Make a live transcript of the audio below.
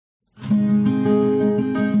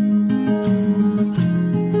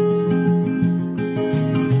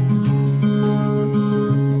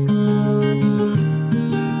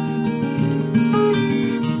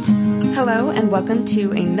welcome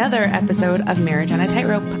to another episode of Marriage on a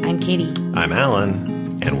Tightrope. I'm Katie. I'm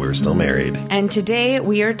Alan, and we're still married. And today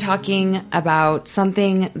we are talking about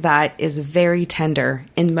something that is very tender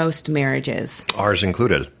in most marriages. Ours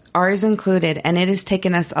included. Ours included, and it has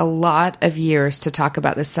taken us a lot of years to talk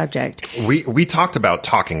about this subject. We talked about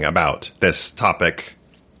talking about this topic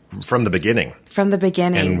from the beginning. From the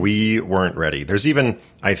beginning. And we weren't ready. There's even,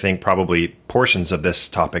 I think, probably portions of this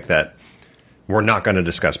topic that we're not going to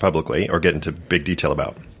discuss publicly or get into big detail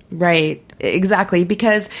about. Right. Exactly.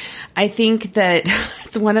 Because I think that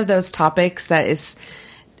it's one of those topics that is,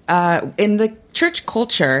 in the church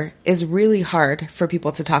culture, is really hard for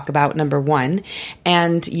people to talk about, number one.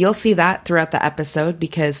 And you'll see that throughout the episode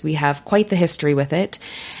because we have quite the history with it.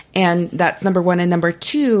 And that's number one. And number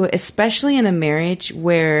two, especially in a marriage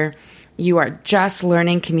where you are just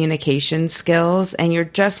learning communication skills and you're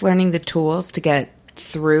just learning the tools to get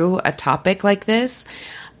through a topic like this,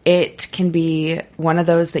 it can be one of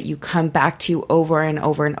those that you come back to over and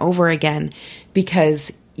over and over again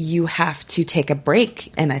because you have to take a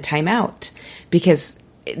break and a time out because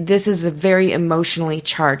this is a very emotionally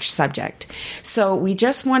charged subject. So we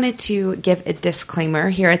just wanted to give a disclaimer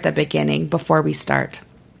here at the beginning before we start.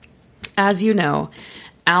 As you know,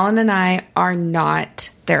 Alan and I are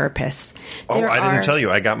not therapists. I didn't tell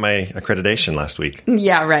you. I got my accreditation last week.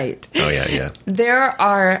 Yeah, right. Oh, yeah. There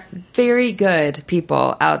are very good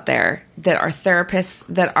people out there that are therapists,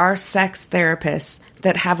 that are sex therapists,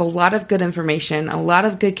 that have a lot of good information, a lot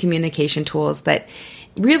of good communication tools that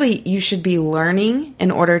really you should be learning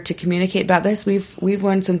in order to communicate about this. We've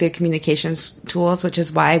learned some good communications tools, which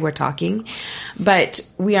is why we're talking, but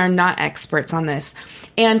we are not experts on this.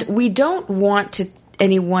 And we don't want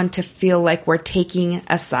anyone to feel like we're taking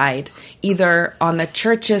a side, either on the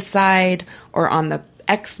church's side or on the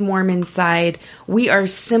ex-Mormon side. We are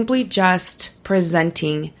simply just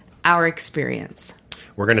presenting our experience.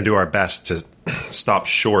 We're going to do our best to stop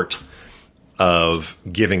short of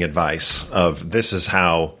giving advice of this is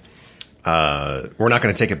how we're not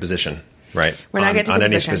going to take a position, right? We're not going to take a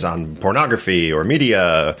position on pornography or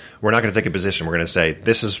media. We're not going to take a position. We're going to say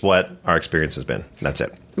this is what our experience has been. That's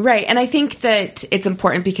it. Right. And I think that it's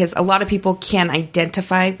important because a lot of people can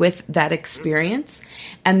identify with that experience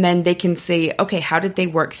and then they can say, okay, how did they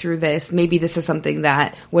work through this? Maybe this is something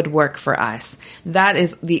that would work for us. That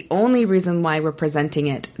is the only reason why we're presenting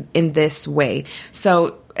it in this way.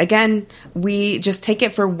 So again, we just take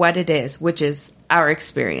it for what it is, which is our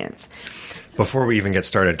experience. Before we even get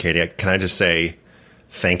started, Katie, can I just say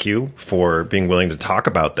thank you for being willing to talk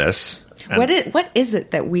about this? What is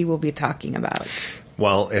it that we will be talking about?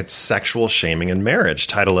 Well, it's sexual shaming in marriage.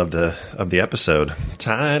 Title of the episode.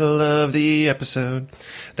 Title of the episode.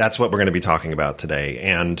 That's what we're going to be talking about today.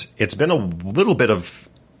 And it's been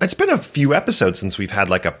it's been a few episodes since we've had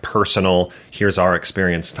like a personal, here's our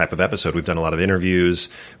experience type of episode. We've done a lot of interviews,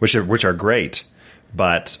 which are great.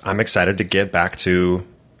 But I'm excited to get back to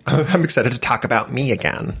I'm excited to talk about me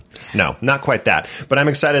again. No, not quite that. But I'm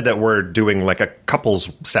excited that we're doing like a couples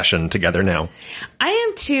session together now. I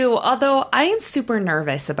am too, although I am super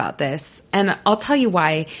nervous about this. And I'll tell you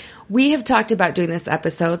why. We have talked about doing this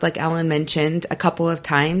episode, like Alan mentioned, a couple of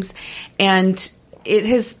times. And it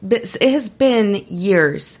has been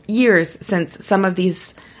years since some of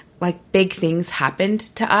these like big things happened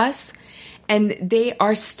to us. And they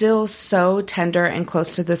are still so tender and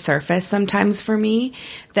close to the surface sometimes for me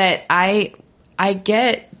that I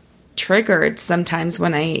get triggered sometimes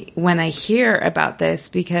when I hear about this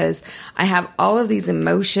because I have all of these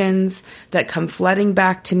emotions that come flooding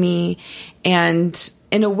back to me. And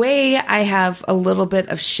in a way, I have a little bit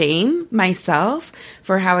of shame myself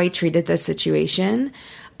for how I treated the situation.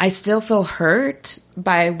 I still feel hurt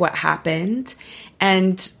by what happened.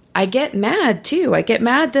 And I get mad too. I get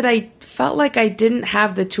mad that I felt like I didn't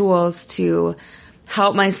have the tools to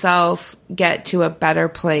help myself get to a better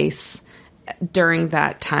place during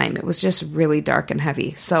that time. It was just really dark and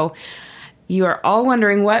heavy. So you are all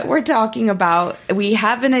wondering what we're talking about. We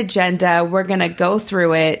have an agenda. We're going to go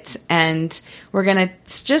through it and we're going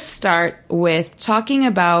to just start with talking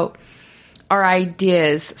about our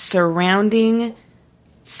ideas surrounding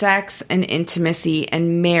sex and intimacy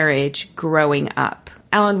and marriage growing up.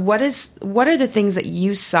 Alan, what are the things that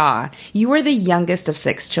you saw? You were the youngest of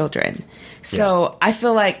 6 children. So yeah. I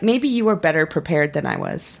feel like maybe you were better prepared than I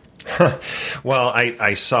was. Well,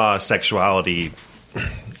 I saw sexuality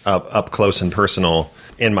up close and personal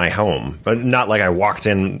in my home, but not like I walked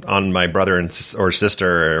in on my brother or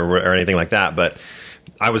sister or anything like that. But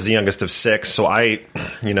I was the youngest of 6. So I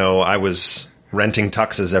was renting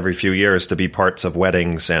tuxes every few years to be parts of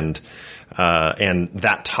weddings. And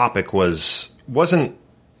that topic wasn't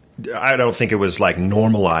I don't think it was like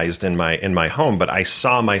normalized in my home, but I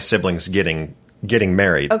saw my siblings getting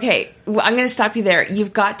married. Okay, well, I'm going to stop you there.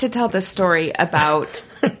 You've got to tell the story about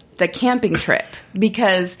the camping trip,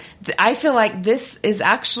 because I feel like this is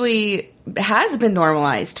actually has been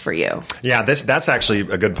normalized for you. Yeah, that's actually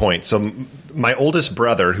a good point. So my oldest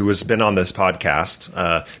brother, who has been on this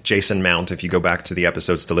podcast, Jason Mount, if you go back to the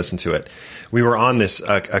episodes to listen to it, we were on this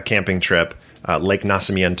a camping trip, Lake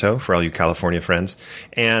Nacimiento, for all you California friends.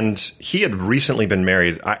 And he had recently been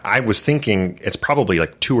married. I was thinking it's probably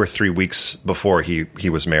like 2 or 3 weeks before he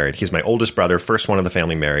was married. He's my oldest brother, first one of the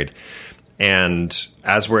family married. And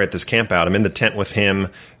as we're at this camp out, I'm in the tent with him.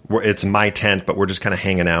 It's my tent, but we're just kind of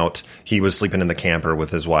hanging out. He was sleeping in the camper with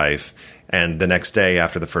his wife. And the next day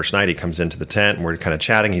after the first night, he comes into the tent and we're kind of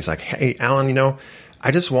chatting. He's like, "Hey, Alan, I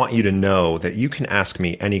just want you to know that you can ask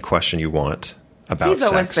me any question you want about sex. He's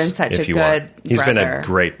always been such a good brother.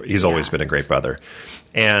 He's always been a great brother."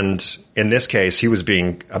 And in this case, he was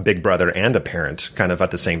being a big brother and a parent kind of at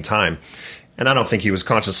the same time. And I don't think he was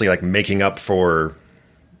consciously like making up for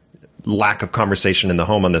lack of conversation in the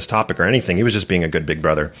home on this topic or anything. He was just being a good big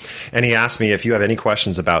brother. And he asked me, "If you have any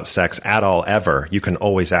questions about sex at all ever, you can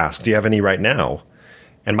always ask. Do you have any right now?"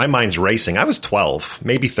 And my mind's racing. I was 12,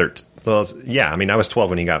 maybe 13. Well, yeah, I mean, I was 12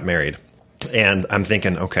 when he got married. And I'm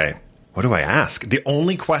thinking, okay, what do I ask? The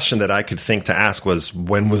only question that I could think to ask was,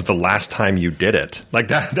 when was the last time you did it? Like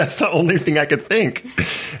that's the only thing I could think.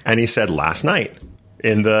 And he said, "Last night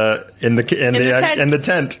in the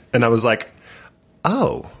tent." And I was like,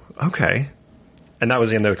 "Oh, okay." And that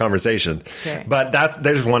was the end of the conversation. Okay. But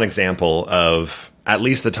there's one example of at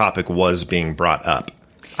least the topic was being brought up.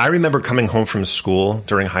 I remember coming home from school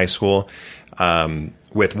during high school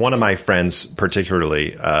with one of my friends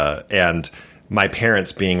particularly, and my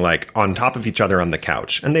parents being like on top of each other on the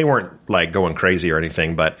couch. And they weren't like going crazy or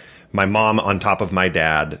anything, but my mom on top of my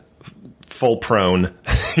dad, full prone,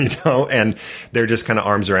 and they're just kind of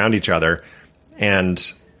arms around each other.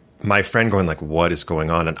 And my friend going like, "What is going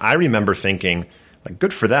on?" And I remember thinking, like,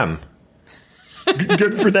 good for them.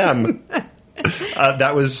 Good for them.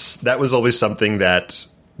 That was always something that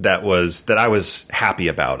I was happy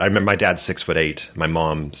about. I remember my dad's 6'8", my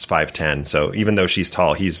mom's 5'10". So even though she's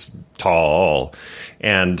tall, he's tall.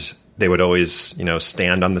 And they would always,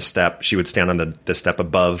 stand on the step. She would stand on the step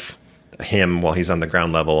above him while he's on the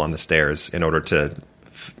ground level on the stairs in order to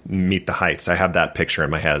meet the heights. I have that picture in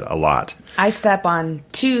my head a lot. I step on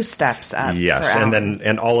 2 steps up. Yes,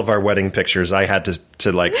 and all of our wedding pictures, I had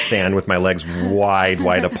to like stand with my legs wide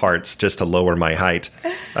apart just to lower my height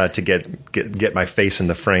to get my face in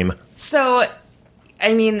the frame. So,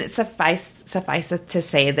 I mean, suffice it to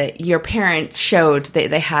say that your parents showed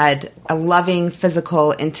that they had a loving,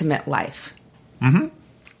 physical, intimate life. Mm-hmm.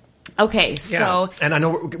 Okay, so... Yeah. And I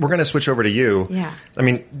know we're going to switch over to you. Yeah. I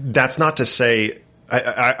mean, that's not to say...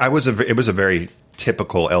 it was a very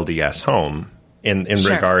typical LDS home in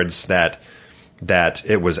Sure. regards that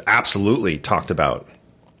it was absolutely talked about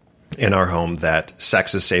in our home that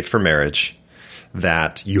sex is safe for marriage,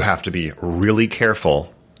 that you have to be really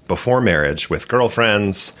careful before marriage with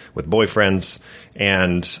girlfriends, with boyfriends,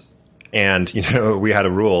 and we had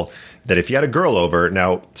a rule that if you had a girl over,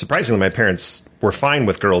 now surprisingly my parents were fine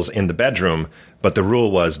with girls in the bedroom, but the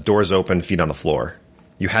rule was doors open, feet on the floor.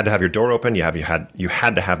 You had to have your door open. You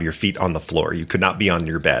had to have your feet on the floor. You could not be on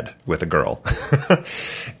your bed with a girl.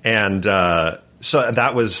 And so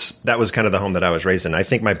that was kind of the home that I was raised in. I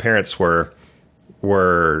think my parents were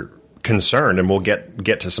concerned, and we'll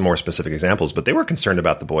get to some more specific examples, but they were concerned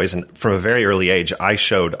about the boys. And from a very early age, I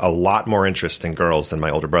showed a lot more interest in girls than my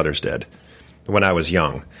older brothers did when I was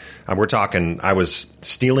young. We're talking, I was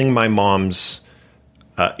stealing my mom's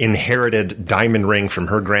inherited diamond ring from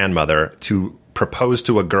her grandmother to propose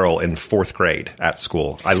to a girl in 4th grade at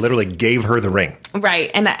school. I literally gave her the ring. Right.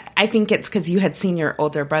 And I think it's because you had seen your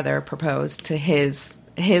older brother propose to his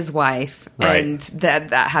wife, right. And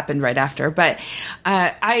that happened right after. But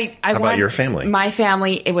How about your family? My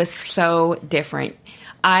family, it was so different.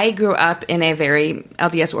 I grew up in a very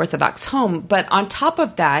LDS Orthodox home, but on top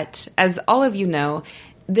of that, as all of you know,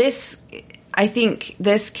 I think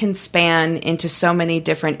this can span into so many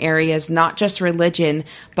different areas, not just religion,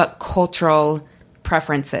 but cultural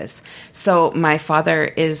preferences. So my father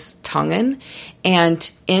is Tongan,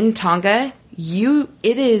 and in Tonga,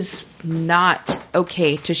 it is not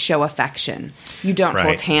okay to show affection. You don't right.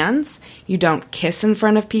 hold hands. You don't kiss in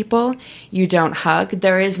front of people. You don't hug.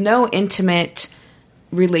 There is no intimate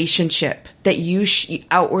relationship that you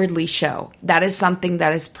outwardly show. That is something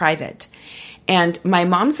that is private. And my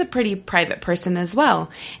mom's a pretty private person as well.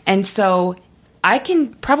 And so I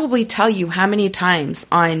can probably tell you how many times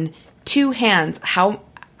on 2 hands how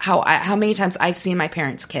how many times I've seen my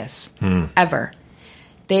parents kiss ever.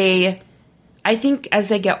 I think as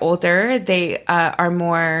they get older, they are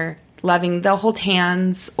more loving. They'll hold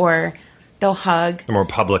hands or they'll hug. They're more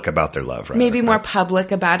public about their love, right? Maybe more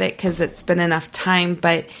public about it because it's been enough time.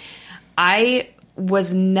 But I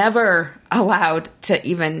was never allowed to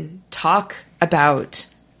even talk about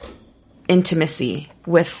intimacy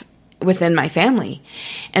within my family.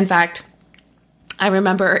 In fact, I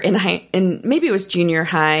remember in maybe it was junior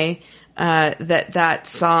high, that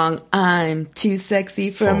song, I'm too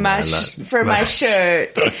sexy for my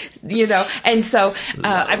shirt, and so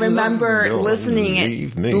I remember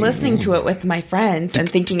listening to it with my friends and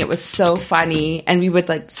thinking it was so funny, and we would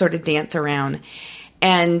like sort of dance around.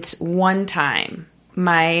 And one time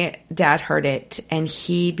my dad heard it and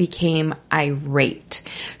he became irate.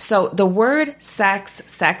 So the word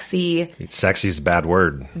sexy is a bad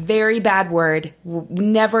word. Very bad word.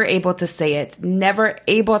 Never able to say it. Never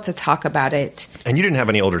able to talk about it. And you didn't have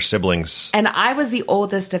any older siblings. And I was the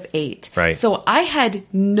oldest of 8. Right. So I had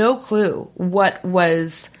no clue what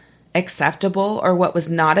was acceptable or what was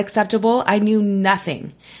not acceptable. I knew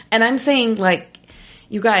nothing. And I'm saying, like,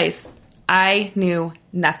 you guys, I knew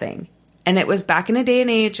nothing. And it was back in a day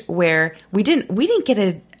and age where we didn't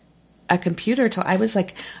get a computer till I was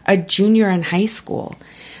like a junior in high school.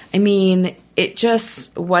 I mean, it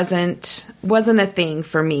just wasn't a thing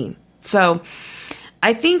for me. So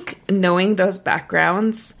I think knowing those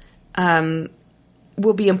backgrounds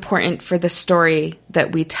will be important for the story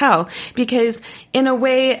that we tell, because in a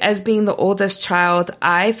way, as being the oldest child,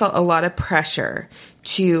 I felt a lot of pressure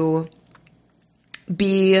to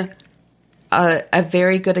be a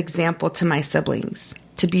very good example to my siblings,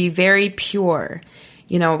 to be very pure.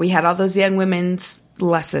 We had all those young women's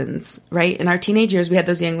lessons, right? In our teenage years, we had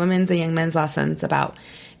those young women's and young men's lessons about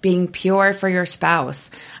being pure for your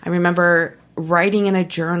spouse. I remember writing in a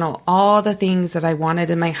journal all the things that I wanted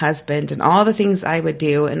in my husband and all the things I would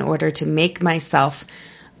do in order to make myself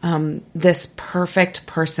this perfect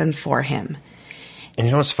person for him. And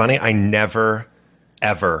you know what's funny? I never,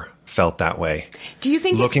 ever felt that way. Do you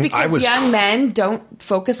think it's because young men don't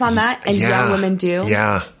focus on that and young women do?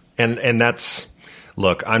 Yeah. And that's,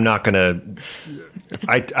 look, I'm not going to,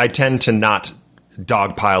 I tend to not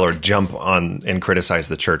dogpile or jump on and criticize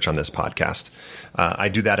the church on this podcast. I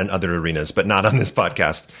do that in other arenas, but not on this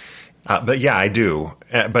podcast. But yeah, I do.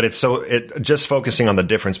 But just focusing on the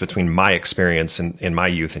difference between my experience in my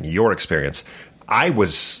youth and your experience,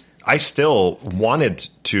 I still wanted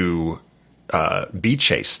to be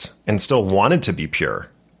chaste and still wanted to be pure.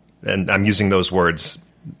 And I'm using those words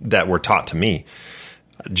that were taught to me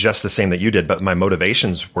just the same that you did, but my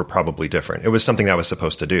motivations were probably different. It was something that I was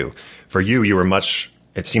supposed to do. For you,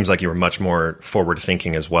 it seems like you were much more forward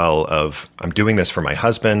thinking as well of, I'm doing this for my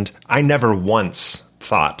husband. I never once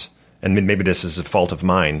thought, and maybe this is a fault of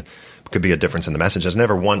mine, could be a difference in the messages,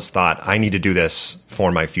 never once thought I need to do this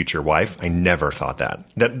for my future wife. I never thought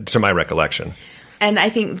that to my recollection. And I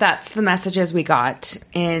think that's the messages we got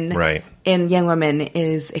in Young Women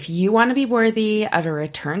is, if you want to be worthy of a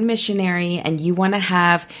returned missionary and you want to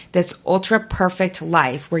have this ultra perfect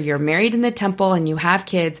life where you're married in the temple and you have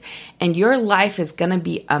kids and your life is going to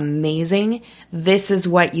be amazing, this is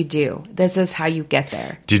what you do. This is how you get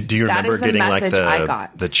there. Do you remember getting like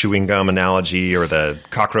the chewing gum analogy or the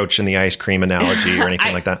cockroach in the ice cream analogy or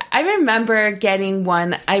anything like that? I remember getting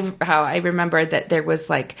one. I remember that there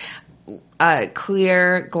was like a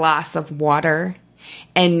clear glass of water,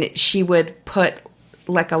 and she would put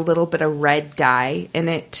like a little bit of red dye in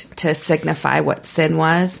it to signify what sin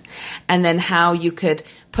was, and then how you could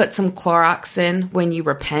put some Clorox in when you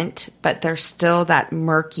repent, but there's still that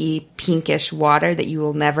murky pinkish water that you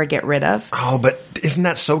will never get rid of. Oh, but isn't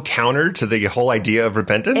that so counter to the whole idea of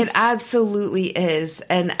repentance? It absolutely is.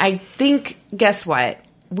 And I think, guess what?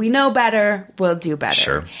 We know better, we'll do better.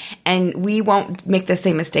 Sure. And we won't make the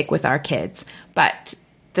same mistake with our kids. But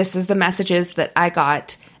this is the messages that I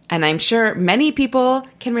got, and I'm sure many people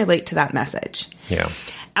can relate to that message. Yeah.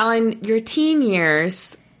 Alan, your teen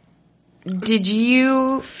years, did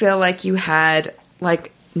you feel like you had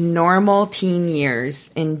like normal teen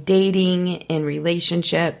years in dating, in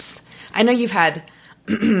relationships? I know you've had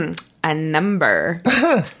a number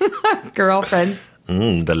of girlfriends.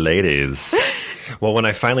 The ladies. Well, when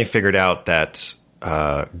I finally figured out that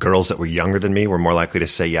girls that were younger than me were more likely to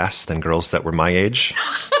say yes than girls that were my age,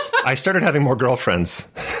 I started having more girlfriends.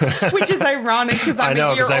 Which is ironic because I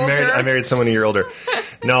know, because I married someone a year older.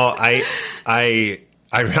 No, I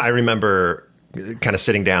remember kind of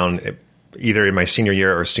sitting down either in my senior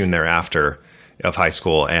year or soon thereafter of high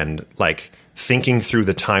school and like thinking through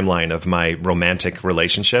the timeline of my romantic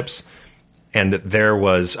relationships. And there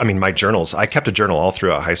was, I mean, my journals, I kept a journal all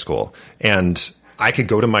throughout high school, and I could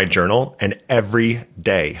go to my journal and every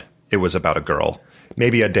day it was about a girl.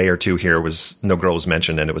 Maybe a day or two here was no girl was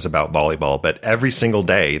mentioned and it was about volleyball, but every single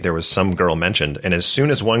day there was some girl mentioned. And as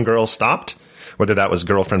soon as one girl stopped, whether that was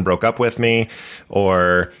girlfriend broke up with me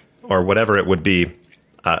or whatever it would be,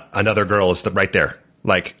 another girl is right there.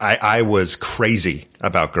 Like I was crazy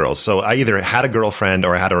about girls. So I either had a girlfriend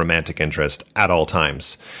or I had a romantic interest at all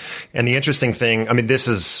times. And the interesting thing, I mean, this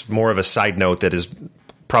is more of a side note that is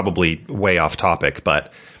probably way off topic,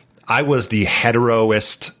 but I was the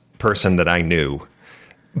heteroist person that I knew.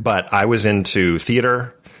 But I was into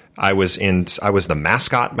theater. I was the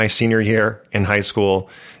mascot my senior year in high school,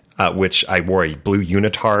 which I wore a blue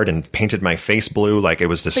unitard and painted my face blue. Like it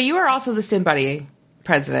was this. But you were also the student body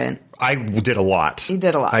president. I did a lot. You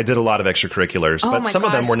did a lot. I did a lot of extracurriculars, but some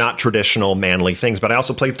of them were not traditional manly things. But I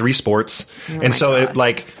also played 3 sports. And so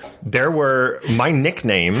it there were my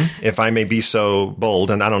nickname, if I may be so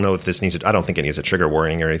bold, and I don't know if this I don't think it needs a trigger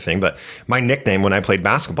warning or anything, but my nickname when I played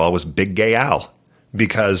basketball was Big Gay Al.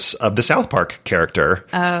 Because of the South Park character,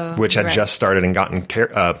 which had just started and gotten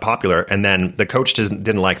popular. And then the coach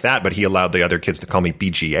didn't like that, but he allowed the other kids to call me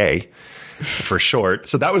BGA for short.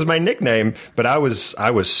 So that was my nickname. But I was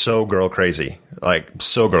so girl crazy, like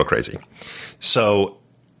so girl crazy. So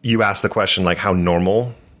you asked the question, like, how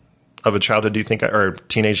normal of a childhood do you think, or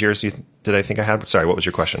teenage years did I think I had? Sorry, what was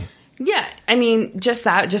your question? Yeah, I mean, just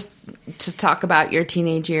to talk about your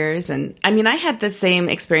teenage years. And I mean, I had the same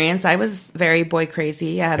experience. I was very boy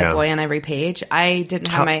crazy. I had a boy on every page. I didn't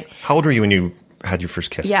have How old were you when you had your first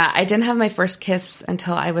kiss? Yeah, I didn't have my first kiss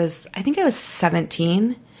until I think I was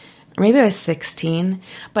 17. Or maybe I was 16.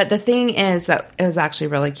 But the thing is that it was actually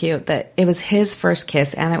really cute that it was his first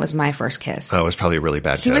kiss and it was my first kiss. Oh, it was probably a really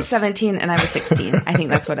bad kiss. He was 17 and I was 16. I think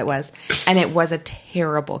that's what it was. And it was a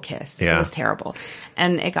terrible kiss. Yeah. It was terrible.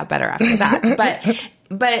 And it got better after that.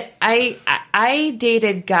 But I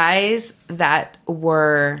dated guys that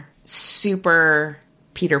were super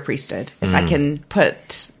Peter Priested, if I can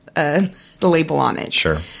put the label on it.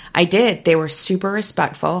 Sure. I did. They were super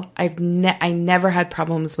respectful. I never had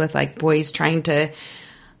problems with like boys trying to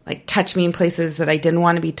like touch me in places that I didn't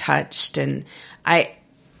want to be touched. And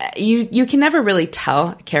you can never really tell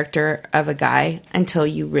a character of a guy until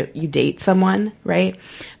you date someone, right?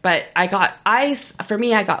 But I got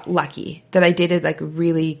lucky that I dated like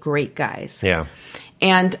really great guys. Yeah.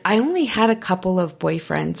 And I only had a couple of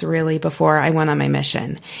boyfriends really before I went on my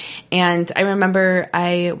mission. And I remember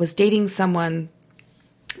I was dating someone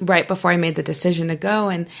right before I made the decision to go,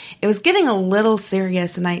 and it was getting a little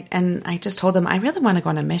serious, and I just told him I really want to go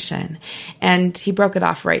on a mission. And he broke it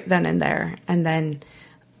off right then and there, and then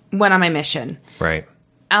went on my mission. Right.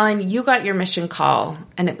 Alan, you got your mission call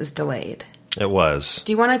and it was delayed. It was.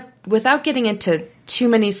 Do you want to, without getting into too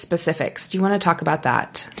many specifics, do you want to talk about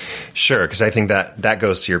that? Sure, because I think that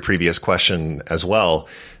goes to your previous question as well,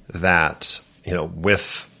 that, you know,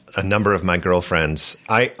 with a number of my girlfriends,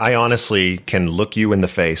 I honestly can look you in the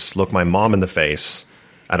face, look my mom in the face.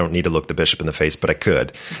 I don't need to look the bishop in the face, but I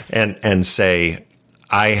could, and say,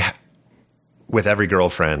 with every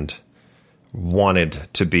girlfriend, wanted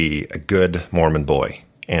to be a good Mormon boy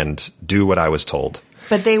and do what I was told.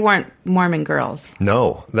 But they weren't Mormon girls.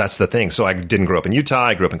 No, that's the thing. So I didn't grow up in Utah.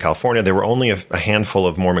 I grew up in California. There were only a handful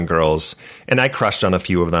of Mormon girls, and I crushed on a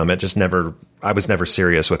few of them. I was never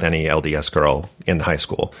serious with any LDS girl in high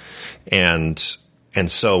school. And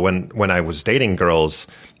so when I was dating girls,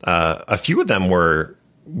 a few of them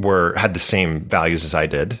had the same values as I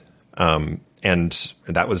did. And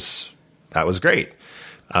that was great.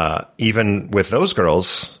 Even with those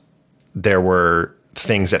girls, there were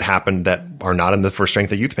things that happened that are not in the First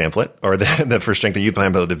Strength of Youth pamphlet, or the First Strength of Youth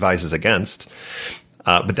pamphlet advises against.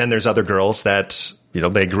 But then there's other girls that, you know,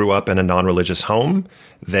 they grew up in a non-religious home.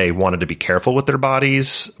 They wanted to be careful with their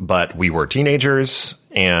bodies, but we were teenagers,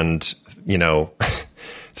 and, you know,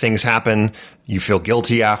 things happen. You feel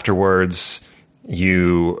guilty afterwards.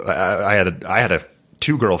 I had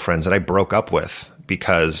 2 girlfriends that I broke up with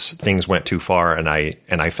because things went too far, and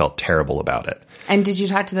I felt terrible about it. And did you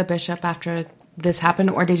talk to the bishop after this happened,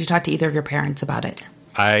 or did you talk to either of your parents about it?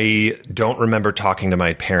 I don't remember talking to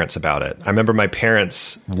my parents about it. I remember my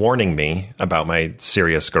parents warning me about my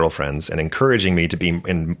serious girlfriends and encouraging me to be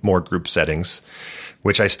in more group settings,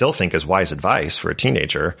 which I still think is wise advice for a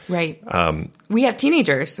teenager. Right. We have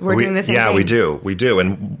teenagers. We're doing the same thing. Yeah, we do.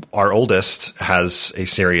 And our oldest has a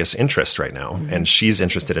serious interest right now, and she's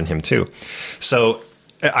interested in him too. So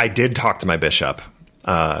I did talk to my bishop,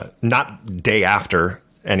 not day after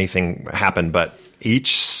anything happened, but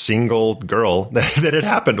each single girl that it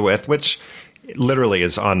happened with, which literally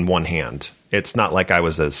is on one hand. It's not like I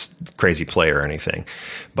was a crazy player or anything.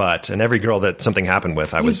 And every girl that something happened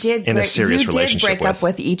with, I was in a serious relationship with. You did break up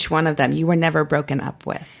with each one of them. You were never broken up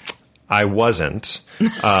with. I wasn't.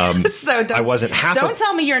 So I wasn't. Don't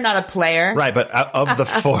tell me you're not a player. Right, but of the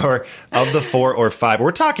four or five,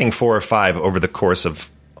 we're talking 4 or 5 over the course of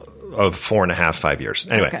 4.5, 5 years.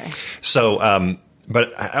 Anyway, okay. So,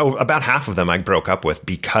 but about half of them I broke up with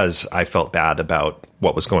because I felt bad about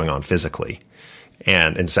what was going on physically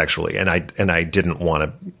and sexually, and I didn't want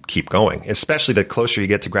to keep going. Especially the closer you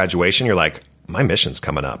get to graduation, you're like, my mission's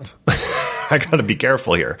coming up. I got to be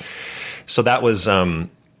careful here. So that was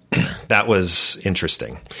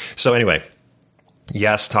interesting. So anyway,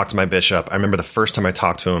 yes, talked to my bishop. I remember the first time I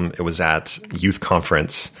talked to him, it was at youth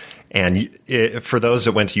conference. And for those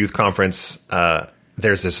that went to youth conference,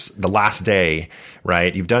 there's the last day,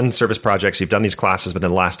 right? You've done service projects, you've done these classes, but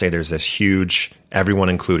then the last day there's this huge, everyone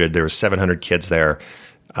included, there was 700 kids there,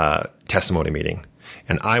 testimony meeting.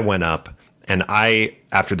 And I went up, and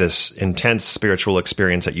after this intense spiritual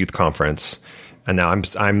experience at youth conference, and now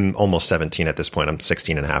I'm almost 17 at this point, I'm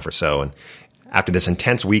 16 and a half or so. And after this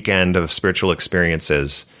intense weekend of spiritual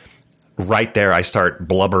experiences, right there, I start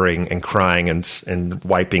blubbering and crying and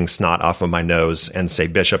wiping snot off of my nose and say,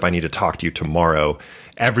 Bishop, I need to talk to you tomorrow.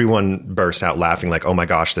 Everyone bursts out laughing like, oh my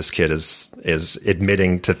gosh, this kid is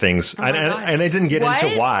admitting to things. And I didn't get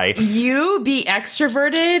into why. You be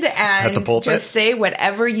extroverted at the pulpit? Just say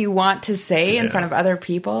whatever you want to say in front of other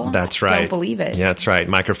people. That's right. Don't believe it. Yeah, that's right.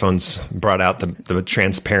 Microphones brought out the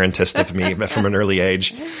transparentist of me from an early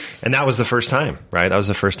age. And that was the first time, right? That was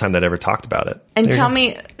the first time that I ever talked about it. And tell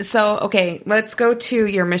me, so, okay, let's go to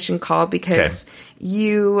your mission call because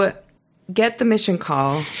you get the mission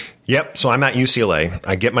call. Yep. So I'm at UCLA.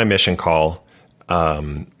 I get my mission call,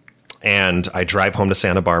 and I drive home to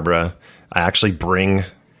Santa Barbara. I actually bring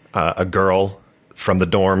a girl from the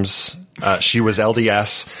dorms. She was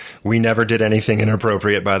LDS. We never did anything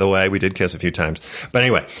inappropriate, by the way. We did kiss a few times. But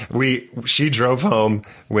anyway, she drove home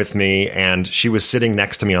with me, and she was sitting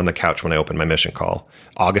next to me on the couch when I opened my mission call.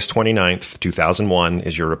 August 29th, 2001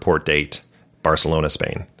 is your report date. Barcelona,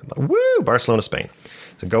 Spain. Woo! Barcelona, Spain.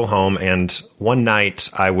 To go home, and one night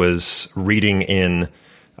I was reading in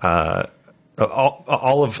I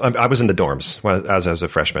was in the dorms as I was a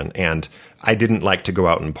freshman, and I didn't like to go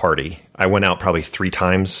out and party. I went out probably 3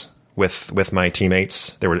 times with my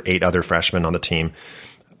teammates. There were 8 other freshmen on the team.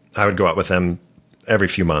 I would go out with them every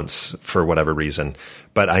few months for whatever reason,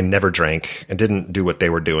 but I never drank and didn't do what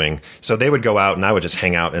they were doing. So they would go out, and I would just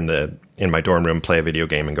hang out in my dorm room, play a video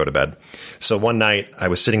game, and go to bed. So one night I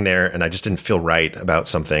was sitting there, and I just didn't feel right about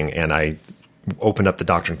something, and I opened up the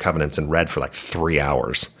Doctrine and Covenants and read for like 3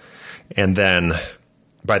 hours. And then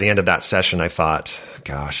by the end of that session, I thought,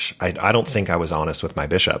 gosh, I don't think I was honest with my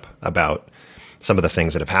bishop about some of the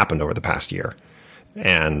things that have happened over the past year.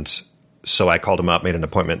 And so I called him up, made an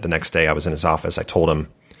appointment the next day. I was in his office. I told him,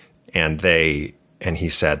 and he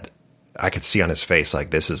said, I could see on his face,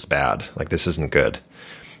 like, this is bad. Like, this isn't good.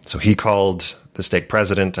 So he called the stake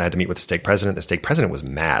president. I had to meet with the stake president. The stake president was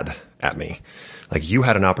mad at me. Like, you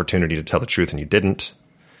had an opportunity to tell the truth and you didn't.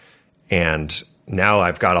 And now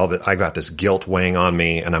I got this guilt weighing on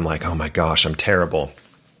me, and I'm like, oh my gosh, I'm terrible.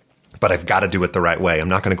 But I've got to do it the right way. I'm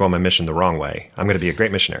not going to go on my mission the wrong way. I'm going to be a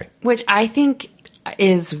great missionary. Which I think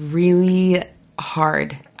is really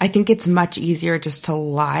hard. I think it's much easier just to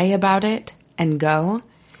lie about it and go.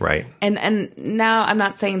 Right. And now I'm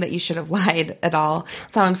not saying that you should have lied at all.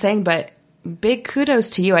 That's not what I'm saying, but big kudos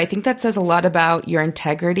to you. I think that says a lot about your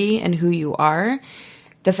integrity and who you are.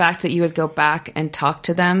 The fact that you would go back and talk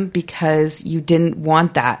to them because you didn't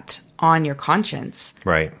want that on your conscience.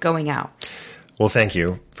 Right. Going out. Well, thank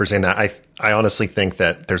you for saying that. I honestly think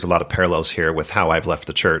that there's a lot of parallels here with how I've left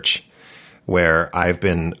the church, where I've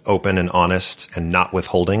been open and honest and not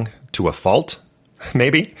withholding to a fault,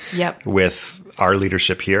 maybe. Yep. With our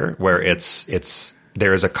leadership here, where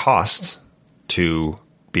there is a cost to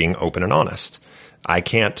being open and honest. I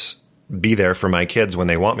can't be there for my kids when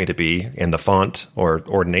they want me to be in the font or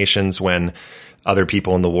ordinations when other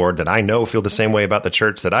people in the ward that I know feel the same way about the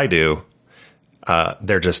church that I do.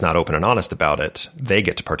 They're just not open and honest about it. They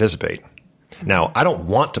get to participate. Now, I don't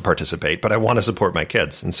want to participate, but I want to support my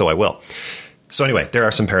kids, and so I will. So anyway, there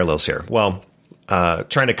are some parallels here. Well,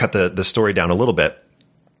 trying to cut the story down a little bit,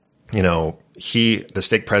 the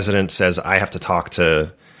stake president says, I have to talk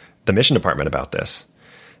to the mission department about this.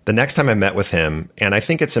 The next time I met with him, and I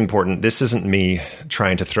think it's important, this isn't me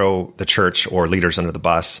trying to throw the church or leaders under the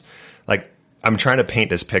bus. Like, I'm trying to paint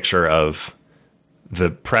this picture of the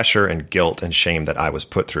pressure and guilt and shame that I was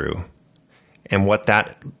put through and what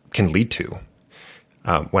that can lead to.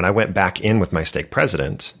 when I went back in with my stake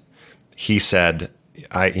president, he said,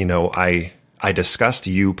 I discussed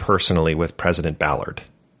you personally with President Ballard.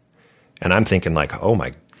 And I'm thinking like, oh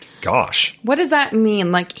my gosh. What does that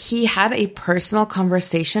mean? Like he had a personal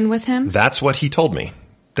conversation with him? That's what he told me.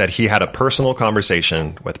 That he had a personal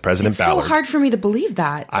conversation with President Ballard. It's so hard for me to believe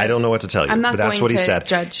that. I don't know what to tell you. I'm not but that's going what he to said.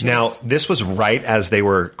 judge now, this. this was right as they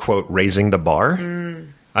were, quote, raising the bar.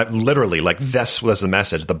 Literally, like this was the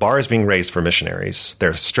message. The bar is being raised for missionaries.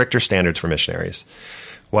 There are stricter standards for missionaries.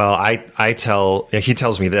 Well, he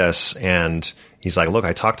tells me this, and he's like, look,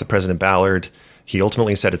 I talked to President Ballard. He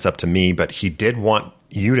ultimately said it's up to me, but he did want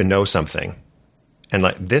you to know something. And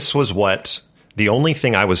like this was what the only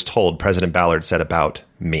thing I was told President Ballard said about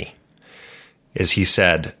me is he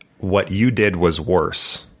said, what you did was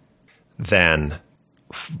worse than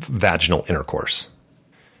vaginal intercourse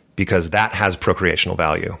because that has procreational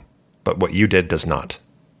value, but what you did does not.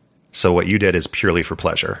 So what you did is purely for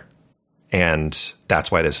pleasure. And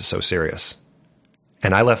that's why this is so serious.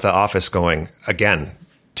 And I left the office going, again,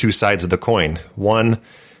 two sides of the coin. One,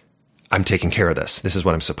 I'm taking care of this. This is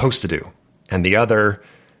what I'm supposed to do. And the other,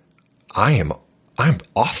 I'm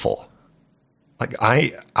awful. Like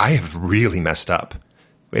I have really messed up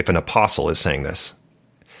if an apostle is saying this.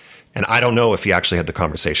 And I don't know if he actually had the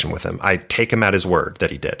conversation with him. I take him at his word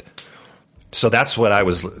that he did. So that's what I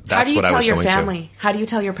was. That's what I was going to. How do you tell your family? How do you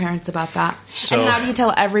tell your parents about that? And how do you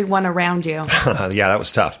tell everyone around you? Yeah, that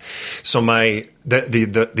was tough. So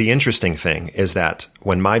the interesting thing is that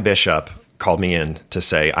when my bishop called me in to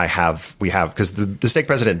say we have because the stake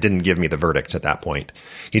president didn't give me the verdict at that point.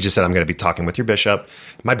 He just said, I'm going to be talking with your bishop.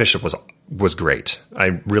 My bishop was great.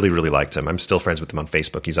 I really, really liked him. I'm still friends with him on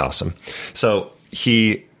Facebook. He's awesome. So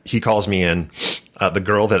he calls me in. The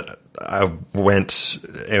girl that I went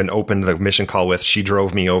and opened the mission call with, she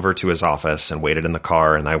drove me over to his office and waited in the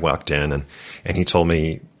car. And I walked in and he told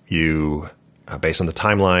me, based on the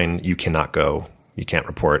timeline, you cannot go. You can't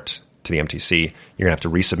report to the MTC. You're going to have to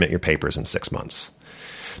resubmit your papers in 6 months.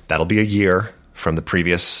 That'll be a year from the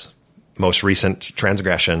previous, most recent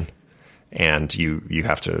transgression. And you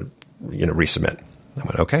have to, resubmit. I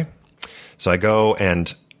went, okay. So I go,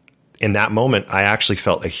 and in that moment, I actually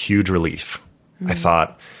felt a huge relief. I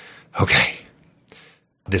thought, okay,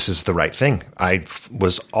 this is the right thing. I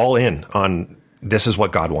was all in on this is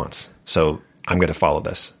what God wants. So I'm going to follow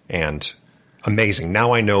this. And amazing.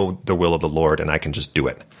 Now I know the will of the Lord and I can just do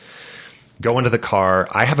it. Go into the car.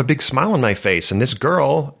 I have a big smile on my face. And this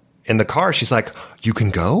girl in the car, she's like, you can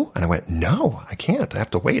go? And I went, no, I can't. I have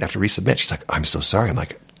to wait. I have to resubmit. She's like, I'm so sorry. I'm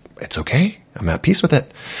like, it's okay. I'm at peace with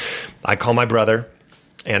it. I call my brother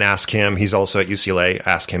and ask him, he's also at UCLA,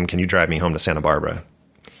 ask him, can you drive me home to Santa Barbara?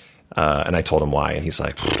 And I told him why. And he's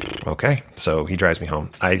like, okay. So he drives me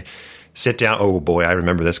home. I sit down. Oh boy, I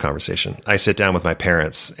remember this conversation. I sit down with my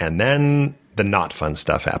parents and then the not fun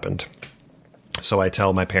stuff happened. So I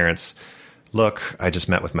tell my parents, look, I just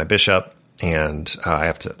met with my bishop and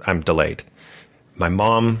I'm delayed. My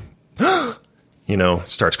mom,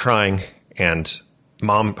 starts crying and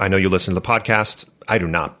Mom, I know you listen to the podcast. I do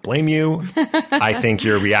not blame you. I think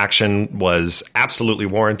your reaction was absolutely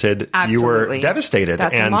warranted. Absolutely. You were devastated.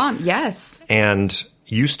 That's a mom, yes. And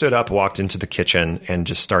you stood up, walked into the kitchen, and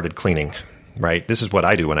just started cleaning, right? This is what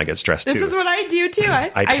I do when I get stressed, too. This is what I do, too.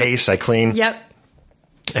 I pace, I clean. Yep.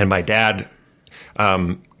 And my dad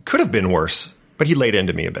could have been worse, but he laid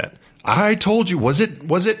into me a bit. I told you, was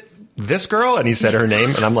it this girl? And he said her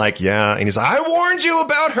name. And I'm like, yeah. And he's like, I warned you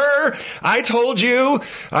about her. I told you.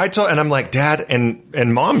 And I'm like, Dad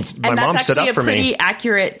and Mom, my mom stood up for me. That's actually a pretty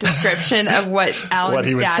accurate description of what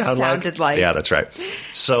Alan's dad sounded like. Yeah, that's right.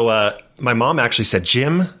 So my mom actually said,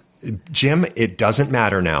 Jim, it doesn't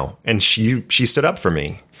matter now. And she stood up for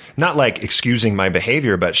me. Not like excusing my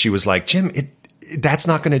behavior, but she was like, Jim, that's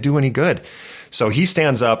not going to do any good. So he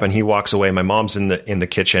stands up and he walks away. My mom's in the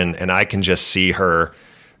kitchen and I can just see her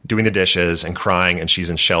doing the dishes and crying, and she's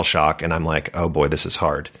in shell shock. And I'm like, oh boy, this is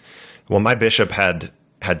hard. Well, my bishop had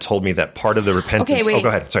told me that part of the repentance. Okay, wait. Oh, go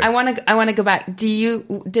ahead. Sorry. I want to go back.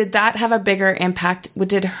 Did that have a bigger impact?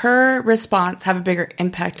 Did her response have a bigger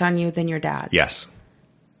impact on you than your dad's? Yes,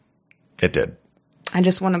 it did. I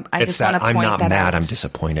just want to point that out. I'm not mad. I'm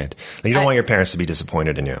disappointed. You don't want your parents to be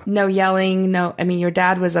disappointed in you. No yelling. No, I mean, your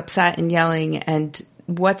dad was upset and yelling, and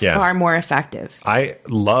what's far more effective?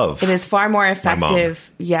 It is far more effective.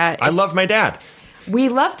 Yeah. I love my dad. We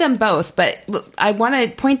love them both, but I want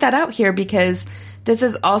to point that out here because this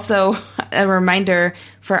is also a reminder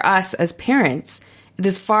for us as parents. It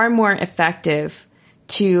is far more effective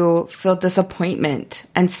to feel disappointment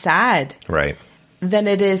and sad. Right. Than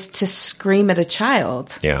it is to scream at a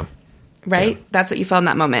child. Yeah. Right? Yeah. That's what you felt in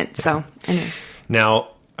that moment. So, anyway. Now,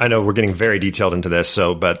 I know we're getting very detailed into this,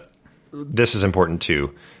 but this is important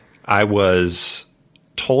too. I was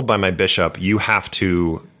told by my bishop, you have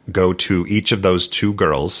to go to each of those two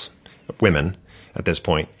girls, women at this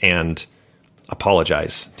point, and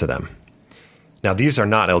apologize to them. Now, these are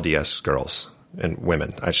not LDS girls and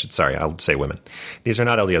women. I'll say women. These are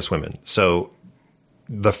not LDS women. So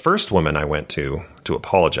the first woman I went to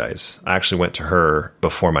apologize, I actually went to her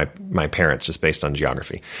before my parents, just based on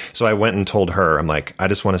geography. So I went and told her, I'm like, I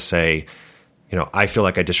just want to say, I feel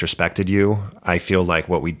like I disrespected you. I feel like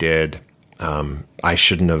what we did, I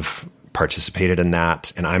shouldn't have participated in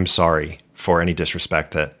that. And I'm sorry for any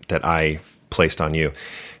disrespect that I placed on you.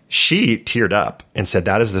 She teared up and said,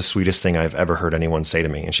 that is the sweetest thing I've ever heard anyone say to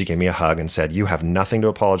me. And she gave me a hug and said, you have nothing to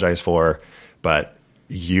apologize for, but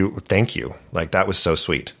thank you. Like, that was so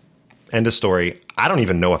sweet. End of story. I don't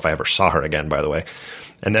even know if I ever saw her again, by the way.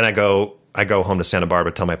 And then I go home to Santa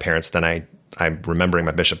Barbara, tell my parents. Then I'm remembering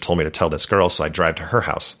my bishop told me to tell this girl. So I drive to her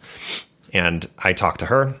house and I talk to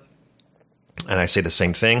her and I say the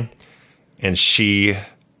same thing. And she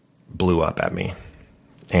blew up at me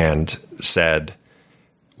and said,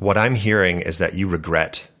 what I'm hearing is that you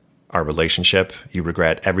regret our relationship. You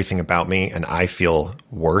regret everything about me. And I feel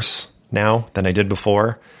worse now than I did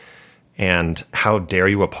before. And how dare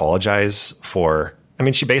you apologize for,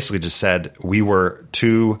 she basically just said we were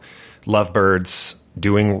two lovebirds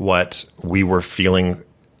doing what we were feeling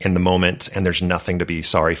in the moment. And there's nothing to be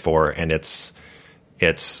sorry for. And it's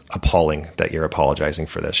appalling that you're apologizing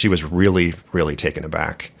for this. She was really, really taken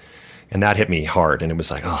aback. And that hit me hard. And it was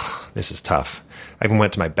like, oh, this is tough. I even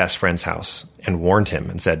went to my best friend's house and warned him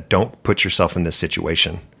and said, don't put yourself in this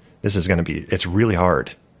situation. This is it's really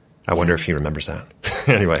hard. I wonder if he remembers that.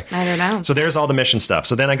 Anyway. I don't know. So there's all the mission stuff.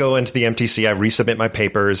 So then I go into the MTC, I resubmit my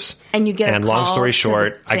papers. And you get a call. And long story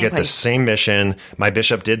short, I get place. the same mission. My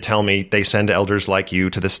bishop did tell me they send elders like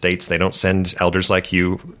you to the States. They don't send elders like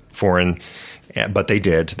you foreign, but they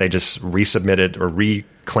did. They just resubmitted or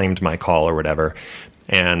reclaimed my call or whatever.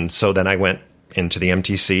 And so then I went into the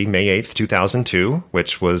MTC May 8th, 2002,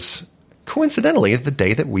 which was coincidentally the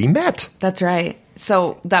day that we met. That's right.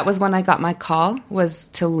 So that was when I got my call, was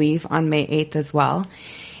to leave on May 8th as well.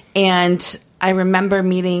 And I remember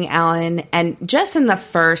meeting Alan, and just in the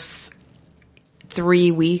first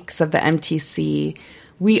 3 weeks of the MTC,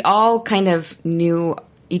 we all kind of knew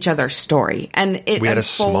each other's story. And we had a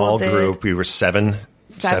small group. We were seven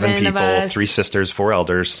people, 3 sisters, 4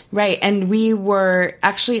 elders. Right. And we were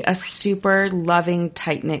actually a super loving,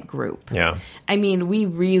 tight-knit group. Yeah. We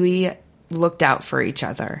really looked out for each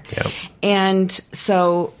other. Yeah. And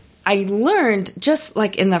so I learned just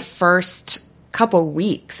like in the first couple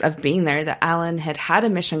weeks of being there that Alan had a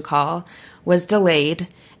mission call, was delayed,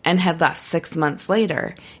 and had left 6 months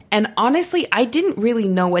later. And honestly, I didn't really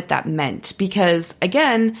know what that meant because,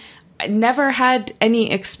 again, I never had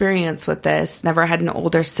any experience with this, never had an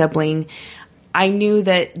older sibling. I knew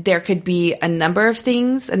that there could be a number of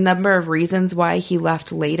things, a number of reasons why he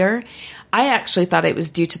left later. I actually thought it was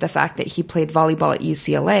due to the fact that he played volleyball at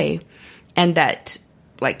UCLA and that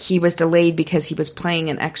he was delayed because he was playing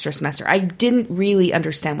an extra semester. I didn't really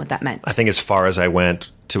understand what that meant. I think as far as I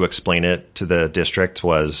went to explain it to the district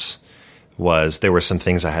was there were some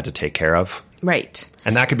things I had to take care of. Right.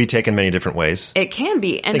 And that could be taken many different ways. It can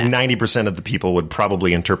be. And I think 90% of the people would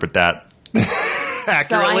probably interpret that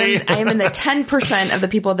accurately. So I am in the 10% of the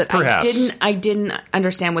people that Perhaps. I didn't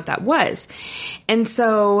understand what that was. And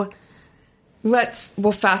so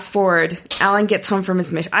we'll fast forward. Alan gets home from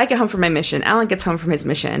his mission. I get home from my mission. Alan gets home from his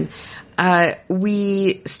mission.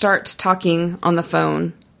 We start talking on the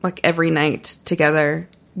phone every night together.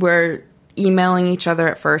 We're emailing each other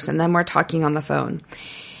at first, and then we're talking on the phone.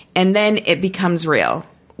 And then it becomes real.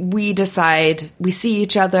 We decide we see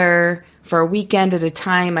each other for a weekend at a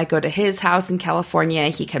time. I go to his house in California.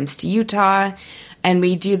 He comes to Utah. And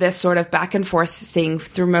we do this sort of back and forth thing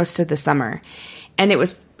through most of the summer. And it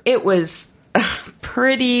was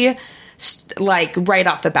pretty, right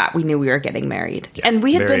off the bat, we knew we were getting married. Yeah, and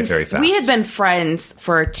we had very fast. We had been friends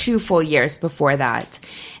for 2 full years before that.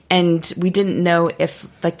 And we didn't know if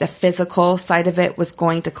the physical side of it was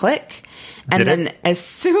going to click. And then as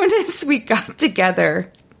soon as we got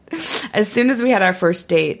together, as soon as we had our first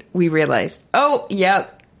date, we realized, oh,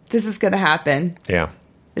 yep, this is going to happen. Yeah.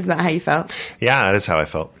 Isn't that how you felt? Yeah, that is how I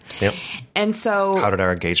felt. Yep. And so, how did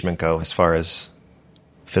our engagement go as far as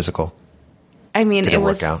physical?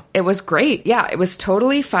 It was great. Yeah, it was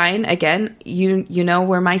totally fine. Again, you know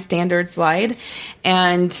where my standards lied.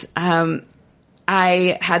 And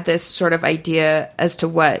I had this sort of idea as to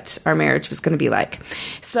what our marriage was going to be like.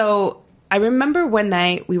 So I remember one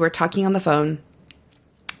night we were talking on the phone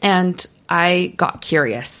And I got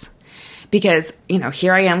curious because,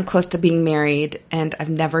 here I am close to being married and I've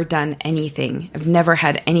never done anything. I've never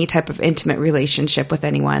had any type of intimate relationship with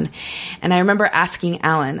anyone. And I remember asking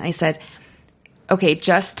Alan, I said, okay,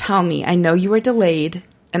 just tell me, I know you were delayed.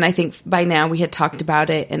 And I think by now we had talked about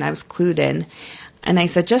it and I was clued in. And I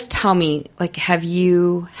said, just tell me, have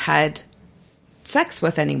you had sex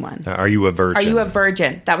with anyone? Are you a virgin? Are you a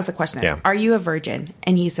virgin? That was the question. Yeah. Are you a virgin?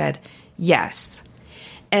 And he said, yes.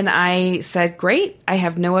 And I said, great. I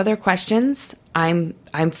have no other questions. I'm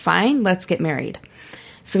fine. Let's get married.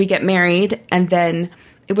 So we get married. And then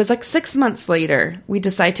it was 6 months later, we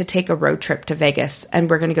decide to take a road trip to Vegas. And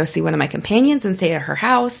we're going to go see one of my companions and stay at her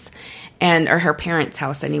house or her parents'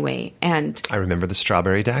 house anyway. And I remember the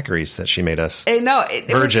strawberry daiquiris that she made us. No,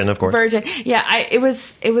 virgin, of course. Virgin. Yeah. It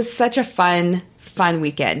was such a fun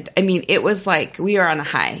weekend. I mean, it was we were on a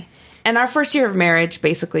high. And our first year of marriage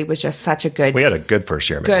basically was just such a good... We had a good first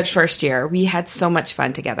year of marriage. Good first year. We had so much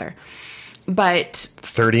fun together. But...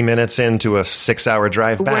 30 minutes into a 6-hour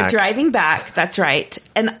drive back. We're driving back. That's right.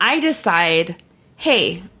 And I decide,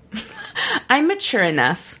 hey, I'm mature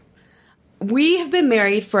enough. We have been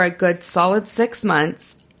married for a good solid 6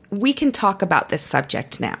 months. We can talk about this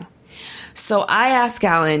subject now. So I ask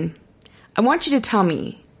Alan, I want you to tell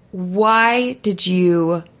me, why did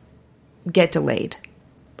you get delayed?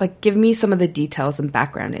 Give me some of the details and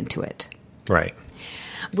background into it. Right.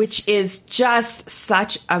 Which is just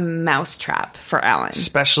such a mousetrap for Alan.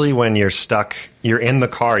 Especially when you're stuck, you're in the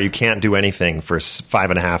car, you can't do anything for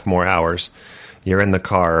 5.5 more hours. You're in the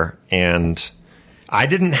car, and I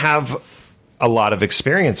didn't have a lot of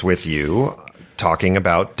experience with you talking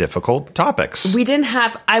about difficult topics. We didn't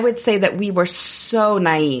have, I would say that we were so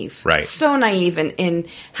naive. Right. So naive in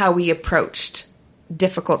how we approached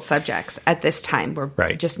difficult subjects at this time.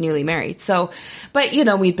 We're just newly married. So, but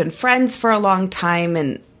we'd been friends for a long time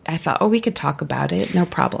and I thought, we could talk about it. No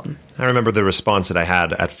problem. I remember the response that I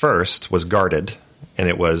had at first was guarded, and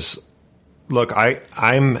it was, look, I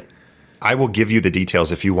will give you the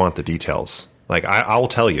details if you want the details. I'll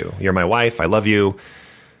tell you. You're my wife. I love you.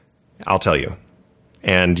 I'll tell you.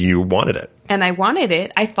 And you wanted it. And I wanted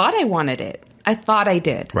it. I thought I wanted it. I thought I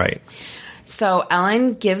did. Right. So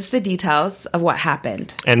Ellen gives the details of what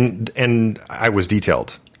happened. And I was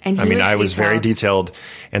detailed. And I was very detailed.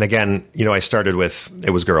 And again, I started with, it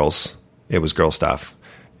was girls. It was girl stuff.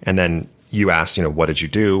 And then you asked, what did you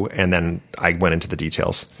do? And then I went into the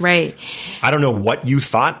details. Right. I don't know what you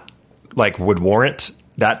thought would warrant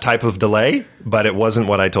that type of delay, but it wasn't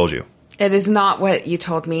what I told you. It is not what you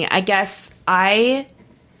told me. I guess in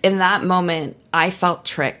that moment, I felt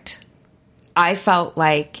tricked. I felt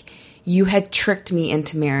like you had tricked me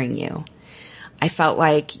into marrying you. I felt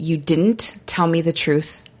like you didn't tell me the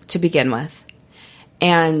truth to begin with.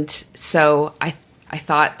 And so I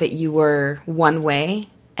thought that you were one way,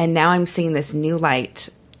 and now I'm seeing this new light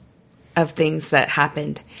of things that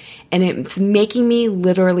happened. And it's making me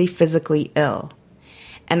literally physically ill.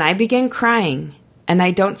 And I began crying, and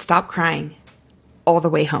I don't stop crying all the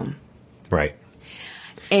way home. Right.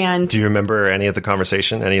 And do you remember any of the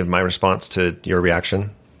conversation, any of my response to your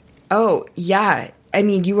reaction? Oh, yeah. I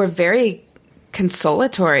mean, you were very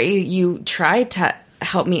consolatory. You tried to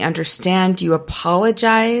help me understand. You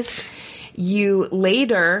apologized. You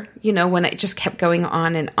later, when it just kept going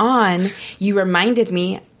on, you reminded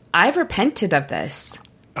me, I've repented of this.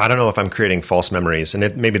 I don't know if I'm creating false memories,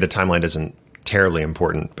 and maybe the timeline isn't terribly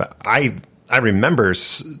important, but I remember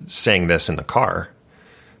saying this in the car.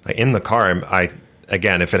 In the car,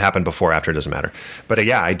 again, if it happened before or after, it doesn't matter. But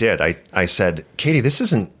yeah, I did. I said, Katie, this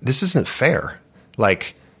isn't fair.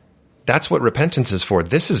 That's what repentance is for.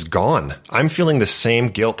 This is gone. I'm feeling the same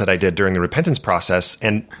guilt that I did during the repentance process,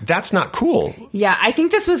 and that's not cool. Yeah, I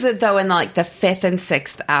think this was though in the 5th and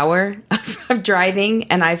 6th hour of driving,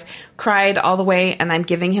 and I've cried all the way, and I'm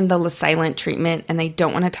giving him the silent treatment, and I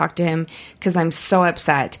don't want to talk to him because I'm so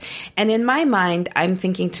upset. And in my mind, I'm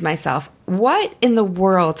thinking to myself, what in the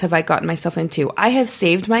world have I gotten myself into? I have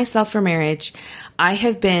saved myself for marriage. I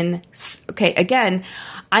have been, again,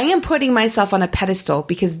 I am putting myself on a pedestal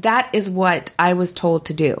because that is what I was told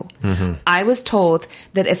to do. Mm-hmm. I was told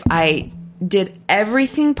that if I did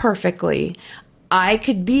everything perfectly, I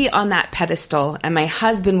could be on that pedestal and my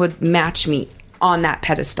husband would match me on that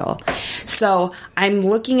pedestal. So I'm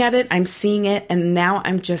looking at it, I'm seeing it, and now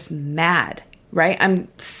I'm just mad, right?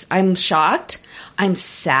 I'm shocked. I'm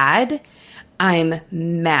sad. I'm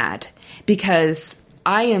mad because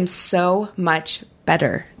I am so much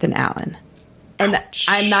better than Alan. And ouch.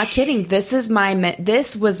 I'm not kidding. This was my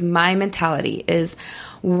mentality is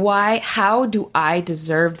how do I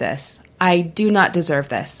deserve this? I do not deserve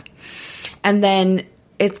this. And then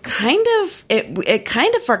it's kind of it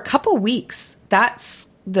kind of for a couple weeks. That's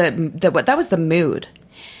that was the mood.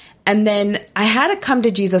 And then I had a come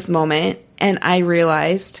to Jesus moment, and I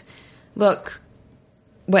realized, look,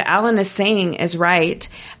 what Alan is saying is right.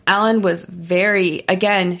 Alan was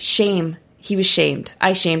again, shame. He was shamed.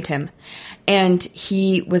 I shamed him. And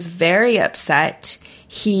he was very upset.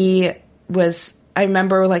 I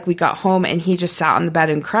remember like we got home and he just sat on the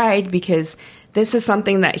bed and cried because this is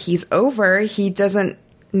something that he's over. He doesn't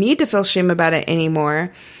need to feel shame about it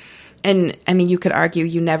anymore. And I mean, you could argue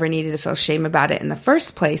you never needed to feel shame about it in the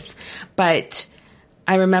first place. But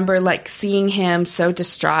I remember like seeing him so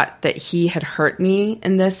distraught that he had hurt me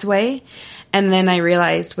in this way. And then I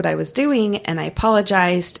realized what I was doing and I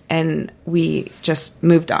apologized and we just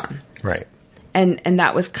moved on. Right. And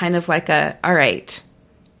that was kind of like all right,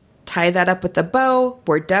 tie that up with a bow.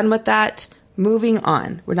 We're done with that. Moving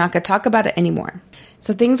on. We're not going to talk about it anymore.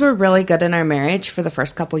 So things were really good in our marriage for the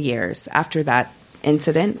first couple years after that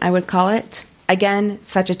incident, I would call it. Again,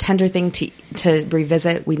 such a tender thing to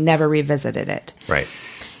revisit. We never revisited it. Right.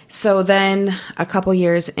 So then a couple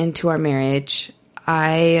years into our marriage,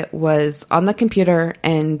 I was on the computer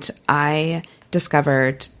and I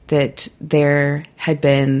discovered that there had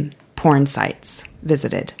been porn sites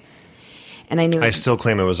visited. And I still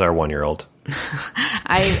claim it was our 1-year-old.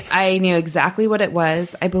 I knew exactly what it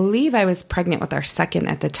was. I believe I was pregnant with our second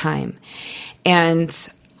at the time. And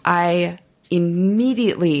I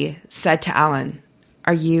immediately said to Alan,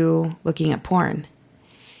 "Are you looking at porn?"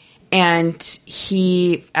 And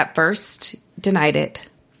he at first denied it.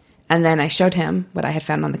 And then I showed him what I had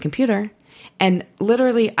found on the computer. And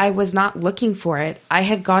literally, I was not looking for it. I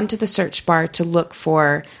had gone to the search bar to look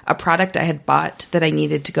for a product I had bought that I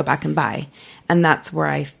needed to go back and buy. And that's where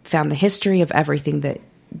I found the history of everything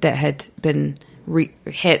that had been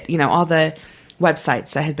hit, all the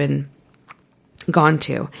websites that had been gone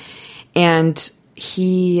to. And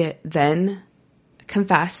he then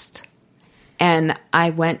confessed. And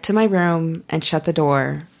I went to my room and shut the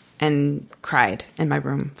door and cried in my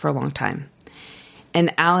room for a long time.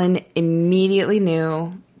 And Alan immediately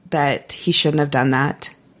knew that he shouldn't have done that,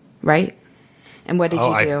 right? And what did you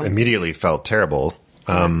do? I immediately felt terrible.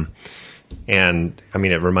 And I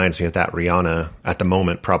mean, it reminds me of that Rihanna, at the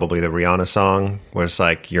moment, probably the Rihanna song, where it's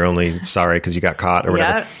like, you're only sorry because you got caught or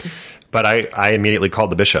whatever. Yep. But I immediately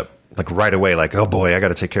called the bishop, like right away, like, oh boy, I got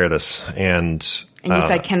to take care of this. And you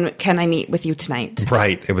said, can I meet with you tonight?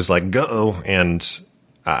 Right. It was like, go. And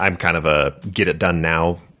I'm kind of a get it done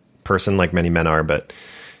now person, like many men are, but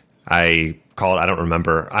I called. I don't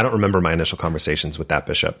remember my initial conversations with that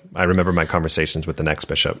bishop. I remember my conversations with the next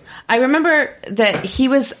bishop. I remember that he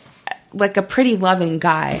was like a pretty loving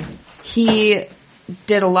guy. He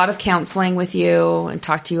did a lot of counseling with you and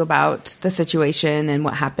talked to you about the situation and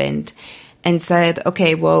what happened and said,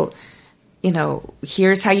 okay, well,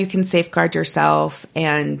 here's how you can safeguard yourself,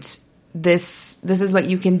 and this is what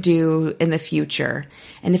you can do in the future.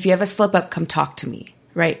 And if you have a slip up, come talk to me.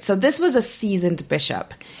 Right. So this was a seasoned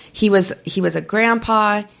bishop. He was a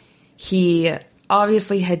grandpa. He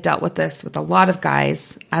obviously had dealt with this with a lot of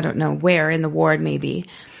guys. I don't know where in the ward, maybe,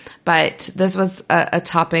 but this was a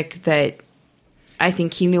topic that I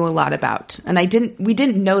think he knew a lot about. And we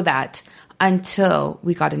didn't know that until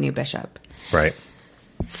we got a new bishop. Right.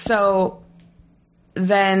 So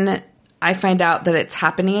then I find out that it's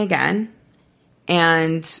happening again.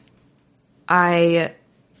 And I,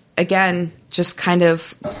 again, just kind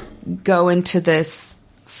of go into this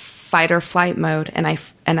fight or flight mode, and I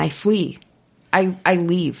flee. I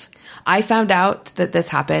leave. I found out that this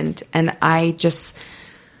happened, and I just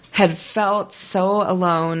had felt so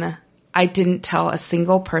alone. I didn't tell a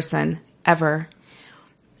single person ever.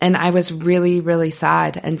 And I was really, really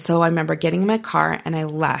sad. And so I remember getting in my car and I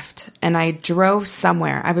left and I drove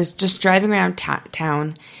somewhere. I was just driving around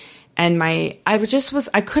town, and I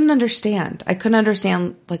couldn't understand. I couldn't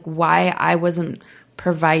understand like why I wasn't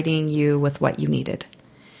providing you with what you needed,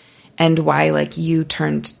 and why like you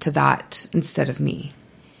turned to that instead of me.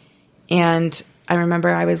 And I remember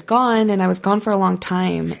I was gone, and I was gone for a long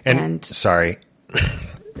time. And sorry,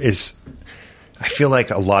 I feel like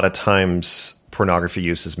a lot of times pornography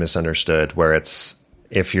use is misunderstood, where it's,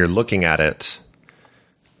 if you're looking at it,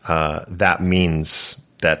 that means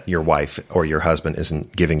that your wife or your husband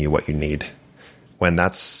isn't giving you what you need, when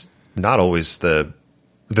that's not always the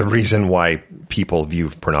reason why people view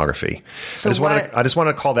pornography. So I just want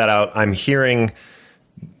to call that out. I'm hearing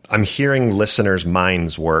listeners'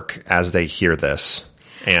 minds work as they hear this.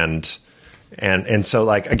 And so,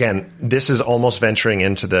 like, again, this is almost venturing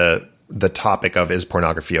into the topic of, is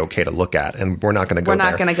pornography okay to look at? And we're not going to go there.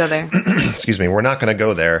 We're not going to go there. Excuse me. We're not going to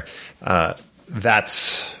go there.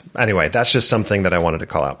 anyway, that's just something that I wanted to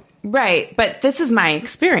call out. Right. But this is my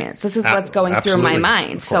experience. This is what's going through my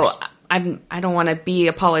mind. So I don't want to be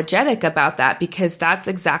apologetic about that because that's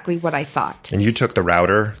exactly what I thought. And you took the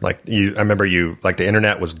router, I remember the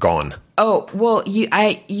internet was gone. Oh, well, you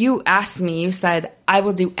asked me, you said, I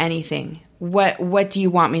will do anything. What do you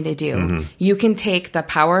want me to do? Mm-hmm. You can take the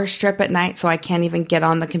power strip at night so I can't even get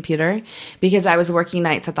on the computer because I was working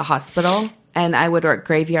nights at the hospital and I would work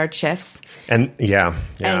graveyard shifts. And I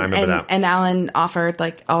remember that. And Alan offered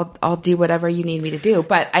I'll do whatever you need me to do.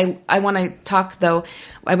 But I want to talk though.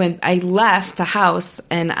 I left the house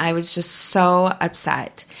and I was just so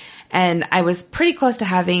upset. And I was pretty close to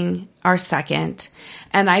having our second.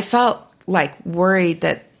 And I felt worried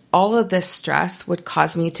that all of this stress would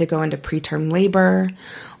cause me to go into preterm labor,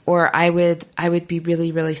 or I would be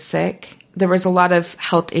really, really sick. There was a lot of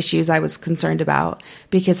health issues I was concerned about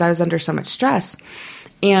because I was under so much stress.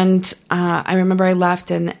 And I remember I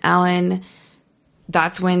left, and Alan,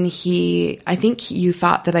 that's when I think you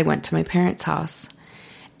thought that I went to my parents' house,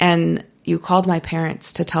 and you called my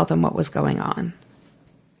parents to tell them what was going on.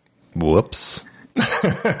 Whoops.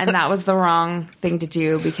 And that was the wrong thing to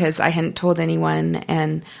do because I hadn't told anyone.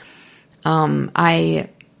 And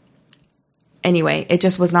anyway, it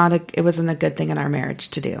just wasn't a good thing in our marriage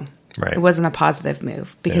to do. Right. It wasn't a positive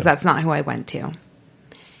move because that's not who I went to.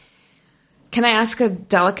 Can I ask a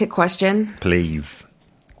delicate question? Please.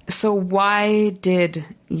 So why did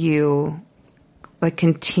you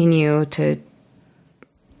continue to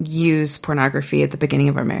use pornography at the beginning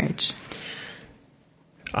of our marriage?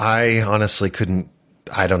 I honestly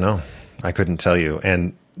I don't know. I couldn't tell you.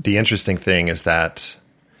 And the interesting thing is that,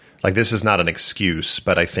 this is not an excuse,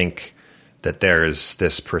 but I think that there is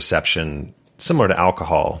this perception similar to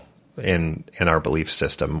alcohol in our belief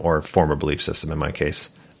system, or former belief system in my case,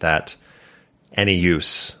 that any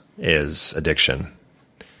use is addiction.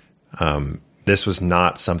 This was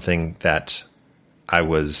not something that I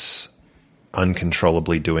was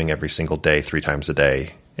uncontrollably doing every single day, 3 times a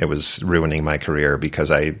day. It was ruining my career because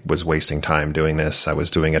I was wasting time doing this. I was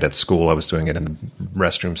doing it at school. I was doing it in the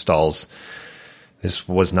restroom stalls. This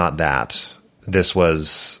was not that. This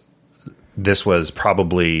was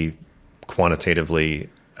probably quantitatively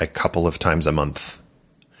a couple of times a month.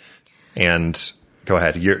 And go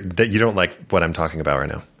ahead. You don't like what I'm talking about right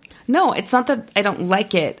now. No, it's not that I don't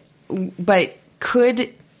like it, but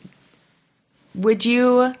would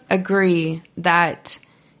you agree that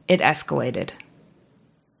it escalated?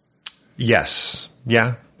 Yes.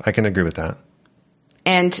 Yeah, I can agree with that.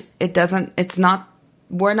 And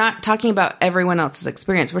we're not talking about everyone else's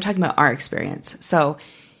experience. We're talking about our experience. So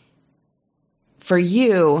for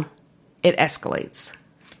you, it escalates.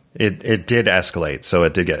 It did escalate. So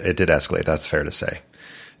it did escalate. That's fair to say.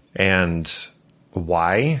 And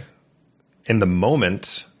why? In the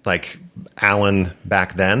moment, Alan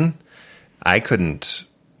back then, I couldn't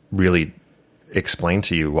really explain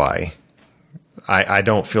to you why. I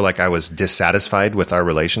don't feel like I was dissatisfied with our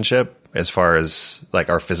relationship as far as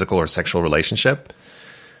our physical or sexual relationship.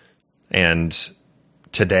 And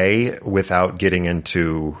today, without getting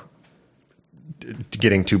too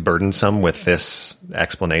burdensome with this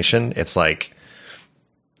explanation, it's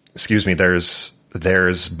excuse me, there's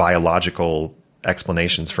biological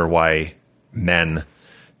explanations for why men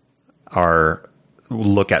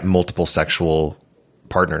look at multiple sexual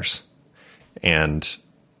partners, and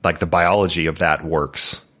the biology of that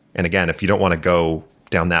works. And again, if you don't want to go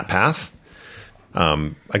down that path,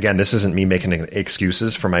 again, this isn't me making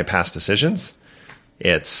excuses for my past decisions.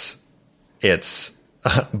 It's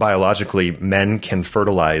biologically, men can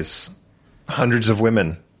fertilize hundreds of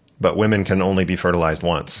women, but women can only be fertilized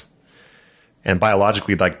once. And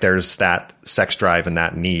biologically, there's that sex drive and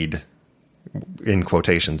that need, in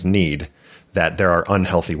quotations, need, that there are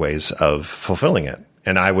unhealthy ways of fulfilling it.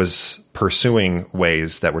 And I was pursuing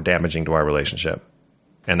ways that were damaging to our relationship.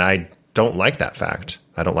 And I don't like that fact.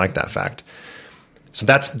 So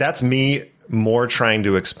that's me more trying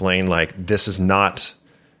to explain, this is not,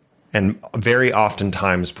 and very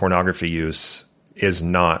oftentimes pornography use is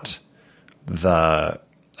not a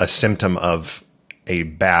symptom of a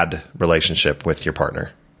bad relationship with your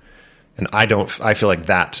partner. And I feel like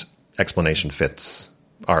that explanation fits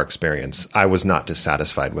our experience. I was not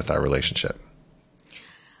dissatisfied with our relationship.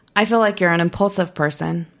 I feel like you're an impulsive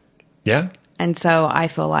person. Yeah. And so I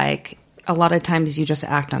feel like a lot of times you just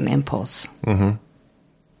act on impulse. Mm-hmm.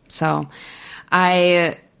 So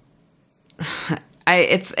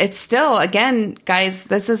it's still, again, guys,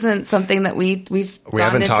 this isn't something that we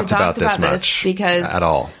haven't talked about this much because at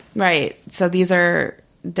all. Right. So these are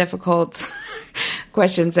difficult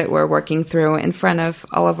questions that we're working through in front of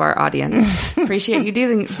all of our audience. Appreciate you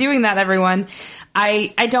doing that, everyone.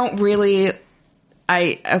 I don't really,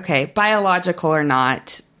 biological or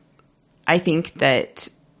not, I think that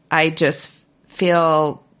I just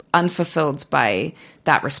feel unfulfilled by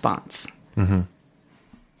that response. Mm-hmm.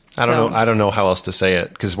 I don't know how else to say it,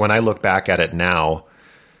 because when I look back at it now,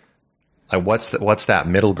 like what's that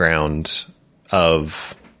middle ground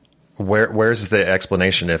of where's the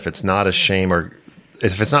explanation if it's not a shame, or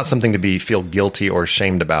if it's not something to feel guilty or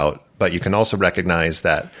shamed about, but you can also recognize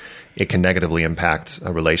that it can negatively impact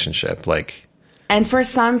a relationship. And for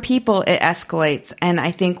some people it escalates, and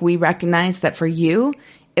I think we recognize that for you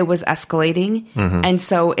it was escalating. Mm-hmm. And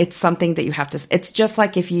so it's something that you have to, it's just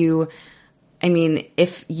like if you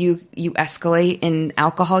escalate in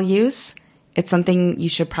alcohol use, it's something you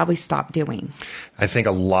should probably stop doing. I think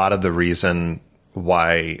a lot of the reason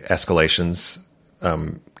why escalations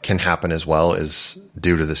can happen as well is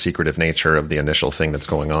due to the secretive nature of the initial thing that's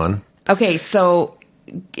going on. Okay, so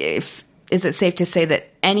is it safe to say that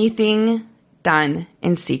anything done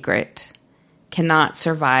in secret cannot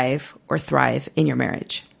survive or thrive in your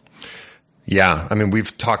marriage? Yeah, I mean,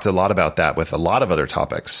 we've talked a lot about that with a lot of other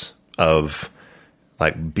topics of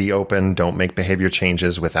be open, don't make behavior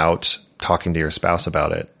changes without talking to your spouse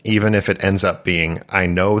about it. Even if it ends up being, I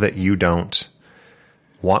know that you don't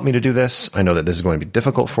want me to do this. I know that this is going to be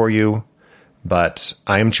difficult for you, but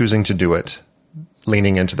I am choosing to do it,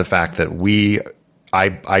 leaning into the fact that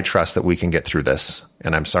I trust that we can get through this,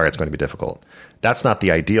 and I'm sorry it's going to be difficult. That's not the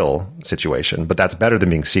ideal situation, but that's better than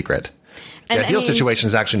being secret. The ideal situation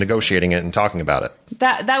is actually negotiating it and talking about it.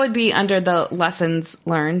 That would be under the lessons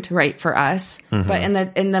learned, right, for us. Mm-hmm.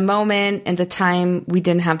 But in the moment, in the time, we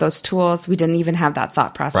didn't have those tools. We didn't even have that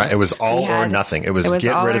thought process. Right. It was all or nothing. It was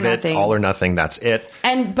get rid of it, all or nothing. That's it.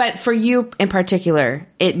 But for you in particular,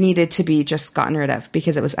 it needed to be just gotten rid of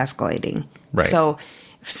because it was escalating. Right.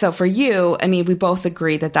 So for you, I mean, we both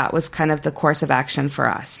agree that was kind of the course of action for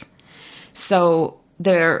us. So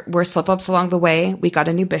there were slip-ups along the way. We got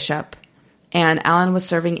a new bishop. And Alan was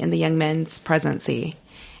serving in the young men's presidency.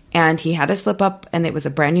 And he had a slip up, and it was a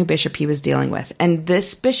brand new bishop he was dealing with. And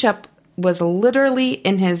this bishop was literally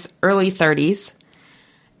in his early 30s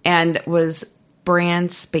and was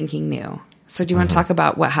brand spanking new. So do you want to talk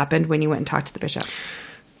about what happened when you went and talked to the bishop?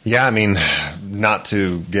 Yeah, I mean, not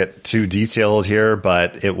to get too detailed here,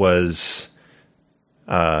 but it was,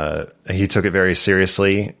 he took it very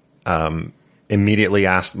seriously. Immediately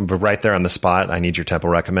asked, right there on the spot, I need your temple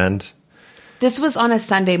recommend. This was on a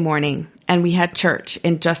Sunday morning, and we had church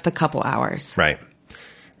in just a couple hours. Right.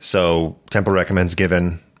 So temple recommends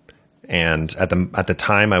given, and at the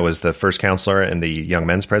time I was the first counselor in the young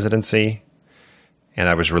men's presidency, and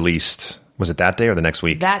I was released. Was it that day or the next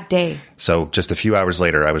week? That day. So just a few hours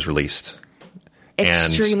later, I was released.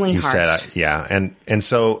 Extremely and harsh. Yeah, and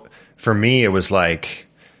so for me, it was like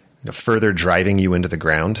further driving you into the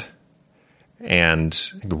ground. And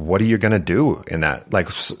what are you going to do in that?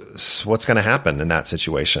 What's going to happen in that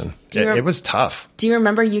situation? It was tough. Do you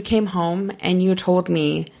remember you came home and you told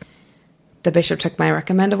me the bishop took my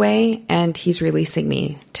recommend away and he's releasing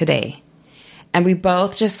me today? And we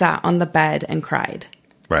both just sat on the bed and cried.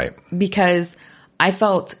 Right. Because I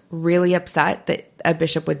felt really upset that a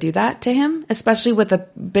bishop would do that to him, especially with the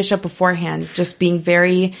bishop beforehand, just being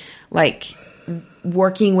very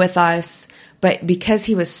working with us. But because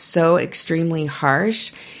he was so extremely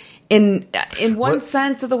harsh, in one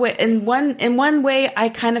sense of the way, in one way, I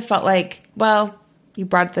kind of felt like, well, you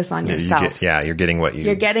brought this on yourself. You're getting what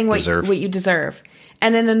you deserve. What you deserve.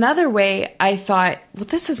 And in another way, I thought, well,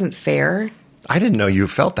 this isn't fair. I didn't know you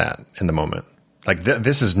felt that in the moment.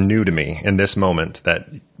 This is new to me in this moment, that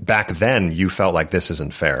back then you felt like this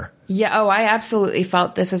isn't fair. Yeah. Oh, I absolutely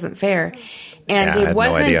felt this isn't fair. And it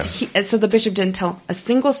wasn't, so the bishop didn't tell a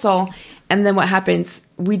single soul. And then what happens,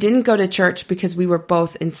 we didn't go to church because we were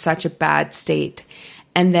both in such a bad state.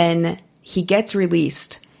 And then he gets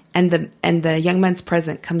released, and the young men's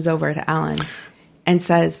president comes over to Alan and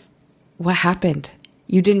says, what happened?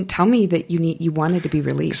 You didn't tell me that you wanted to be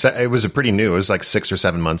released. It was it was like 6 or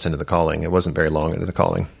 7 months into the calling. It wasn't very long into the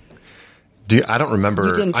calling. I don't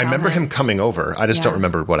remember. I remember him coming over. I just don't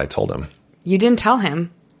remember what I told him. You didn't tell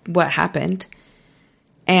him what happened.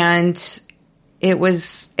 And it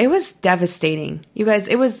was devastating. You guys,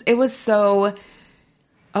 it was so,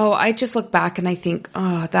 I just look back and I think,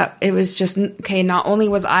 that it was just, okay, not only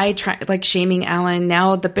was I shaming Alan,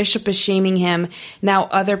 now the bishop is shaming him. Now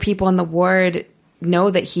other people in the ward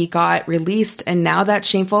know that he got released, and now that's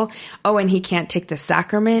shameful. Oh, and he can't take the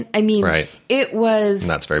sacrament. I mean, right. It was...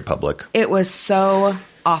 And that's very public. It was so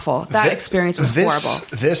awful. That experience was horrible.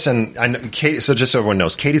 This, and I know Katie, so just so everyone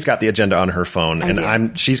knows, Katie's got the agenda on her phone,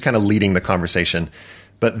 and she's kind of leading the conversation.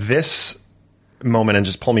 But this moment, and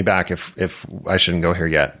just pull me back if I shouldn't go here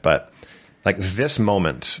yet, but like this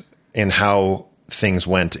moment in how things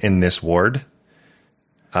went in this ward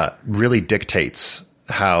really dictates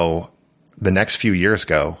how the next few years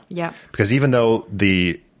go. Yeah. Because even though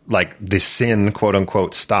the sin, quote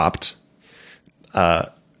unquote, stopped,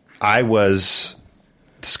 I was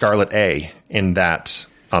Scarlet A in that,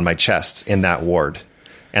 on my chest in that ward.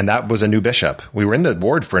 And that was a new bishop. We were in the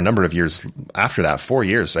ward for a number of years after that, 4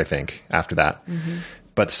 years, I think, after that. Mm-hmm.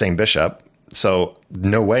 But the same bishop. So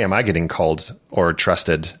no way am I getting called or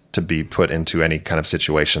trusted to be put into any kind of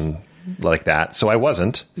situation like that. So I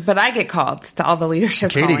wasn't. But I get called to all the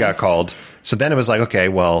leadership Katie got called. So then it was like, okay,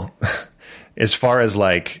 well, as far as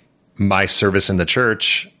like my service in the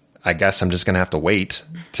church, I guess I'm just going to have to wait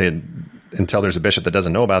until there's a bishop that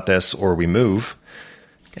doesn't know about this, or we move.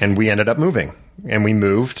 And we ended up moving, and we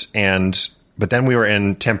moved, but then we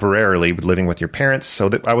were temporarily living with your parents, so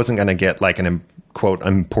that I wasn't going to get like an quote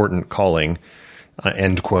important calling,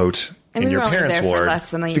 end quote, in your parents' ward,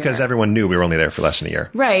 because everyone knew we were only there for less than a year,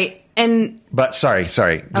 right? But sorry, just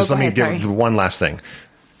let me give one last thing.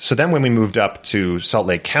 So then, when we moved up to Salt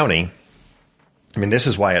Lake County, I mean, this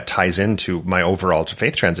is why it ties into my overall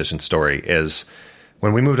faith transition story. Is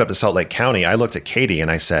when we moved up to Salt Lake County, I looked at Katie and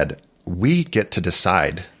I said, we get to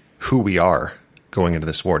decide who we are going into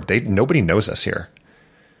this ward. Nobody knows us here.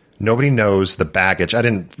 Nobody knows the baggage. I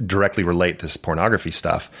didn't directly relate this pornography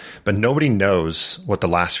stuff, but nobody knows what the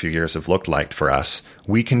last few years have looked like for us.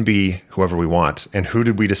 We can be whoever we want. And who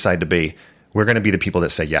did we decide to be? We're going to be the people that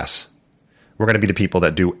say yes. We're going to be the people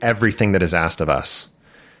that do everything that is asked of us.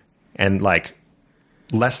 And like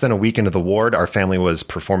less than a week into the ward, our family was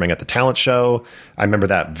performing at the talent show. I remember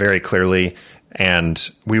that very clearly. And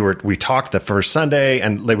we talked the first Sunday,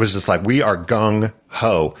 and it was just like, we are gung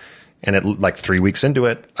ho. And like 3 weeks into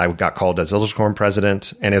it, I got called as Elders Quorum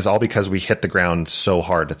president, and it's all because we hit the ground so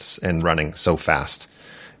hard and running so fast.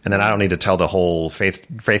 And then I don't need to tell the whole faith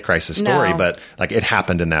crisis story, but like it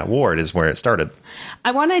happened in that ward is where it started.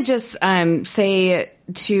 I want to just say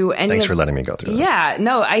to anyone, thanks for letting me go through that. Yeah,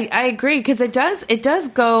 no, I agree, because it does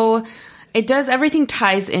go. It does, everything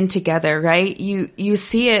ties in together, right? You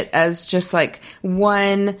see it as just like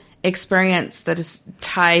one experience that is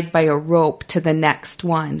tied by a rope to the next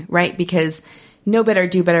one, right? Because know better,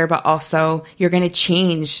 do better, but also you're going to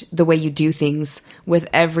change the way you do things with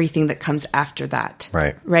everything that comes after that.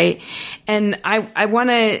 Right. Right. And I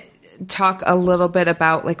want to talk a little bit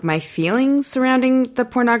about like my feelings surrounding the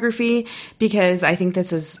pornography, because I think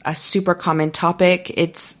this is a super common topic.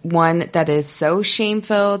 It's one that is so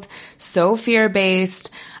shame-filled, so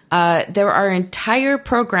fear-based. There are entire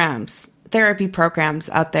therapy programs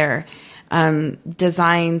out there,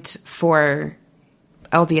 designed for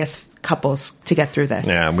LDS couples to get through this.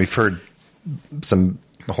 Yeah. And we've heard some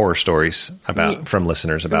horror stories from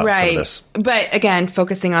listeners about some of this. But again,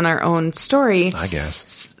 focusing on our own story, I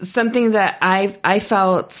guess something that I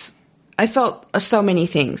felt so many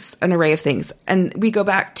things, an array of things. And we go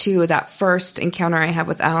back to that first encounter I have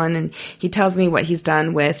with Alan, and he tells me what he's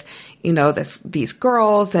done with, these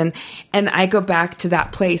girls. And I go back to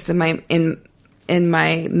that place in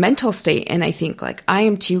my mental state, and I think like, I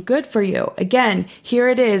am too good for you. Again, here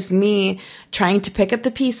it is, me trying to pick up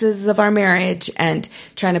the pieces of our marriage and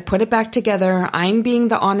trying to put it back together. I'm being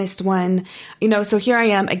the honest one, so here I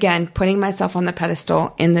am again, putting myself on the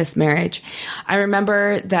pedestal in this marriage. I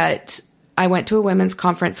remember that I went to a women's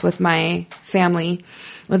conference with my family,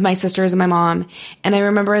 with my sisters and my mom. And I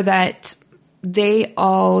remember that they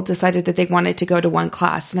all decided that they wanted to go to one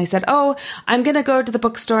class. And I said, I'm going to go to the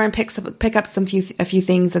bookstore and pick up a few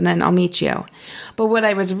things, and then I'll meet you. But what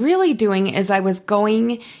I was really doing is I was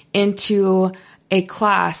going into a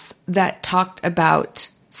class that talked about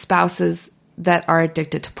spouses that are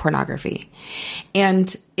addicted to pornography.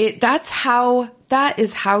 And that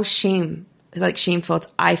is how shameful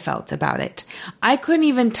I felt about it. I couldn't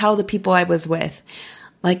even tell the people I was with,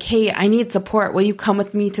 like, hey, I need support. Will you come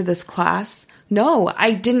with me to this class? No,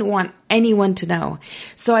 I didn't want anyone to know.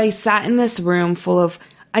 So I sat in this room full of,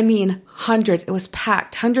 hundreds, it was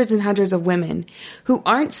packed, hundreds and hundreds of women who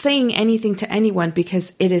aren't saying anything to anyone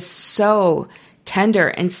because it is so tender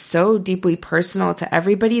and so deeply personal to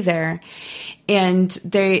everybody there. And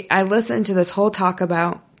I listened to this whole talk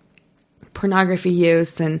about pornography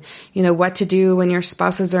use and, what to do when your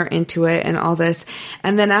spouses are into it and all this.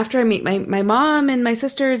 And then after I meet my mom and my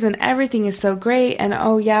sisters and everything is so great and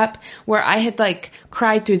where I had like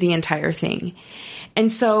cried through the entire thing.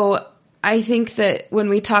 And so I think that when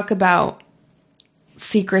we talk about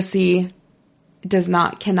secrecy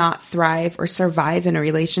cannot thrive or survive in a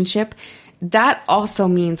relationship, that also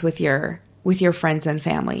means with your friends and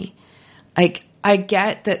family. Like, I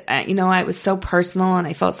get that, it was so personal and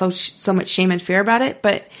I felt so much shame and fear about it,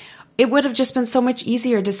 but it would have just been so much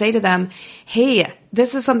easier to say to them, hey,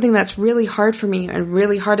 this is something that's really hard for me and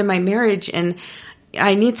really hard in my marriage, and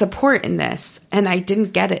I need support in this. And I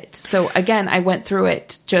didn't get it. So again, I went through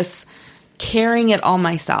it just carrying it all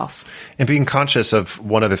myself. And being conscious of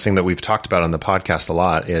one other thing that we've talked about on the podcast a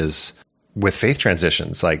lot is with faith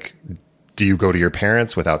transitions. Like, do you go to your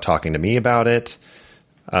parents without talking to me about it?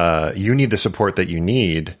 You need the support that you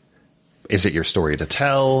need. Is it your story to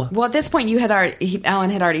tell? Well, at this point, Alan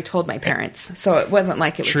had already told my parents, so it wasn't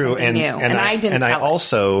like it was something new. And I didn't. And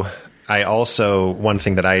I also one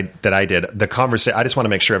thing that I did, the conversation. I just want to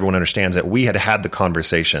make sure everyone understands that we had the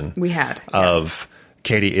conversation. We had of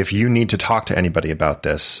Katie, if you need to talk to anybody about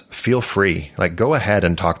this, feel free. Like, go ahead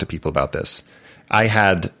and talk to people about this. I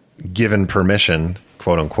had given permission,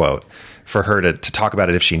 quote unquote, for her to talk about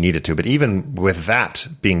it if she needed to. But even with that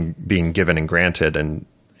being given and granted and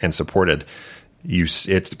supported,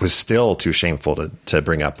 it was still too shameful to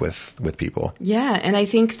bring up with people. Yeah. And I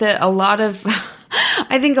think that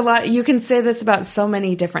you can say this about so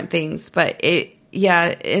many different things, but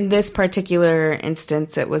in this particular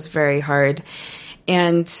instance, it was very hard.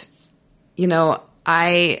 And,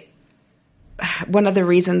 one of the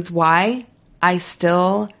reasons why I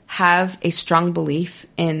still have a strong belief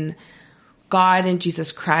in God and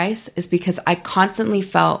Jesus Christ is because I constantly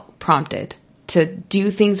felt prompted to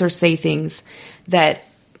do things or say things that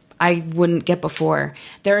I wouldn't get before.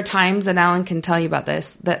 There are times, and Alan can tell you about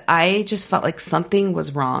this, that I just felt like something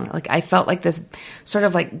was wrong. Like, I felt like this sort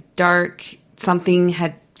of like dark something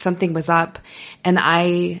was up, and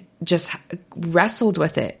I just wrestled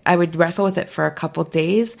with it. I would wrestle with it for a couple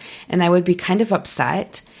days, and I would be kind of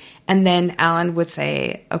upset. And then Alan would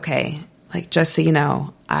say, okay, like, just so you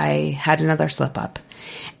know, I had another slip up.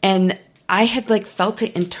 And I had felt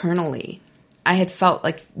it internally. I had felt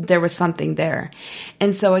like there was something there.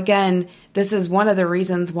 And so again, this is one of the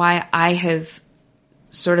reasons why I have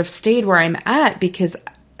sort of stayed where I'm at, because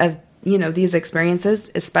of, these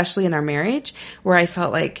experiences, especially in our marriage, where I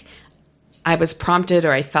felt like I was prompted,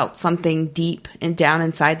 or I felt something deep and down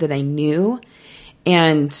inside that I knew.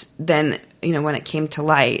 And then, when it came to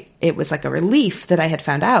light, it was like a relief that I had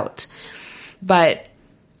found out. But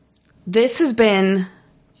this has been,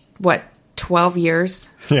 12 years?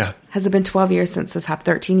 Yeah. Has it been 12 years since this happened?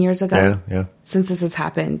 13 years ago? Yeah. Since this has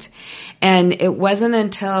happened. And it wasn't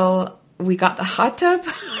until we got the hot tub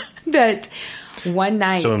that one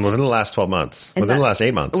night. So within the last 12 months, within the last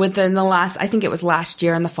 8 months. I think it was last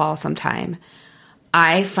year in the fall sometime,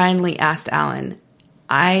 I finally asked Alan,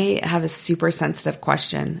 I have a super sensitive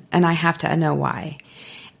question and I have to know why.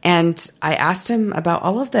 And I asked him about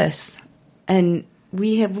all of this. And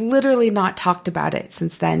we have literally not talked about it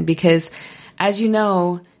since then, because, as you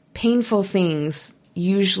know, painful things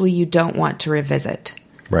usually you don't want to revisit.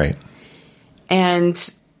 Right.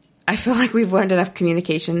 And I feel like we've learned enough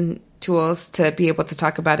communication tools to be able to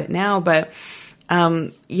talk about it now, but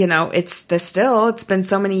it's been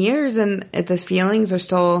so many years, and the feelings are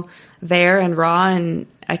still there and raw, and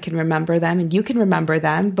I can remember them, and you can remember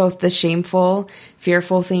them, both the shameful,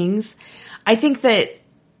 fearful things. I think that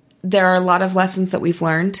there are a lot of lessons that we've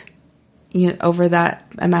learned, over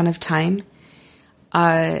that amount of time.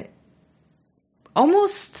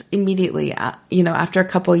 Almost immediately, after a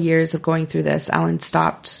couple of years of going through this, Alan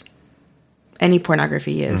stopped any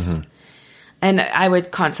pornography use. Mm-hmm. And I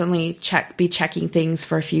would constantly be checking things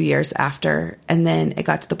for a few years after. And then it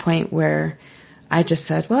got to the point where I just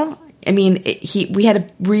said, well, we had to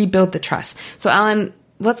rebuild the trust. So Alan,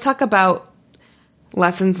 let's talk about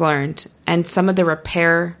lessons learned and some of the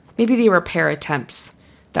repair attempts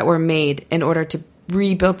that were made in order to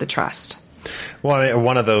rebuild the trust. Well,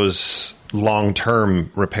 one of those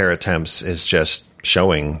long-term repair attempts is just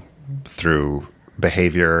showing through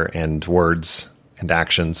behavior and words and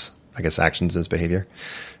actions. I guess actions is behavior,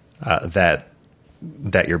 that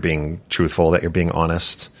you're being truthful, that you're being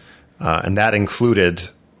honest. And that included,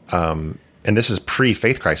 and this is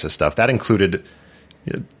pre-faith crisis stuff, that included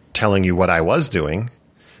telling you what I was doing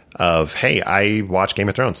of, hey, I watch Game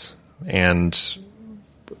of Thrones. And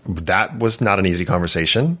that was not an easy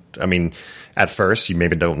conversation. I mean, at first, you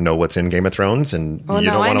maybe don't know what's in Game of Thrones and you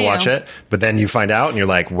don't want to watch it. But then you find out and you're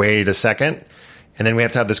like, wait a second. And then we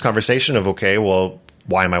have to have this conversation of, okay, well,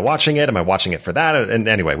 why am I watching it? Am I watching it for that? And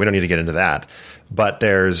anyway, we don't need to get into that. But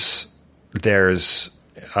there's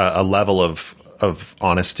a level of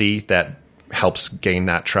honesty that helps gain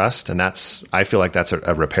that trust. And I feel like that's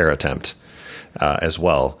a repair attempt. as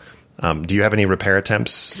well. Do you have any repair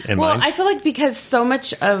attempts in mind? Well, I feel like because so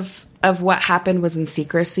much of what happened was in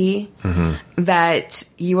secrecy, that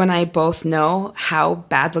you and I both know how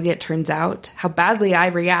badly it turns out, how badly I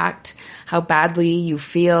react, how badly you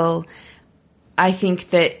feel. I think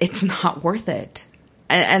that it's not worth it.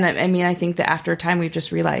 And I mean, I think that after a time, we've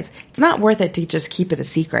just realized it's not worth it to just keep it a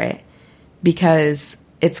secret, because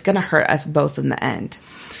it's going to hurt us both in the end.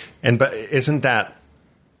 But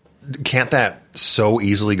can't that so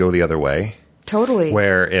easily go the other way? Totally.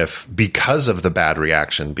 Where if, because of the bad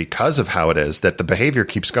reaction, because of how it is, that the behavior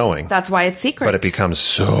keeps going. That's why it's secret. But it becomes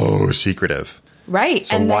so secretive. Right.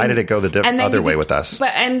 So why did it go the other way with us?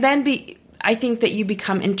 I think that you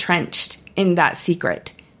become entrenched in that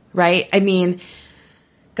secret, right? I mean,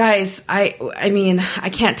 guys, I mean, I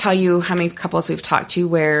can't tell you how many couples we've talked to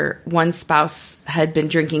where one spouse had been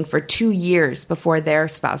drinking for 2 years before their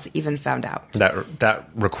spouse even found out. That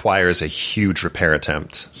requires a huge repair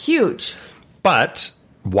attempt. Huge. But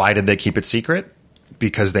why did they keep it secret?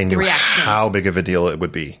 Because they knew how big of a deal it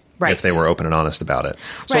would be if they were open and honest about it.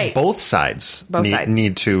 So both sides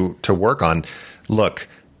need to work on, look,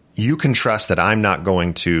 you can trust that I'm not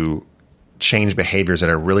going to change behaviors that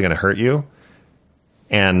are really going to hurt you.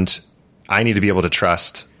 And I need to be able to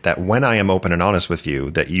trust that when I am open and honest with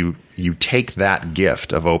you, that you take that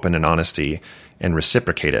gift of open and honesty and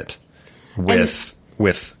reciprocate it with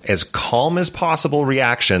as calm as possible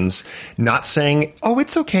reactions, not saying, oh,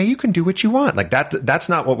 it's okay, you can do what you want. Like that's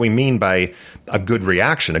not what we mean by a good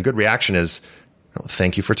reaction. A good reaction is, oh,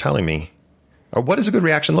 thank you for telling me. Or what does a good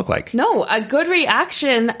reaction look like? No, a good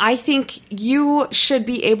reaction, I think you should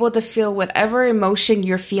be able to feel whatever emotion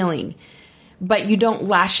you're feeling, but you don't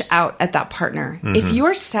lash out at that partner. If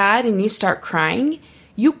you're sad and you start crying,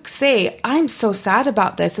 you say, I'm so sad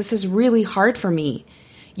about this. This is really hard for me.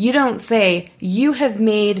 You don't say, you have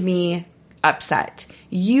made me upset.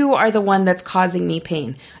 You are the one that's causing me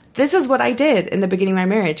pain. This is what I did in the beginning of my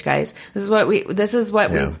marriage, guys. This is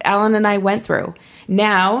what Alan and I went through.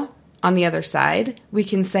 Now, on the other side, we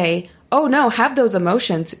can say, oh no, have those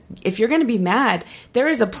emotions. If you're going to be mad, there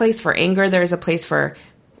is a place for anger. There is a place for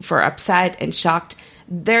upset and shocked.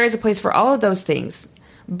 There is a place for all of those things,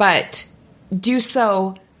 but do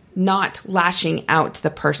so not lashing out the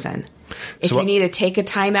person. If you need to take a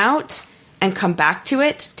time out and come back to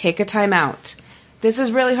it, take a time out. This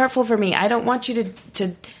is really hurtful for me. I don't want you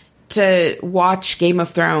to watch Game of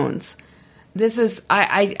Thrones. This is,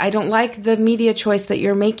 I don't like the media choice that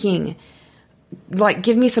you're making. Like,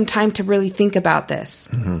 give me some time to really think about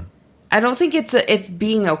this. I don't think it's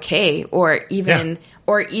being okay or even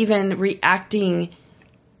reacting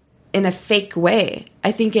in a fake way.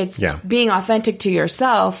 I think it's being authentic to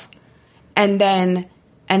yourself and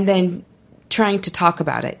then trying to talk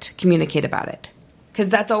about it, communicate about it. Because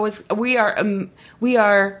that's always, we are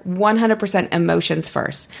 100% emotions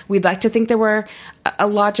first. We'd like to think that we're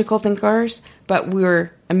logical thinkers, but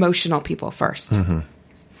we're emotional people first.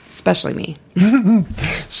 Especially me.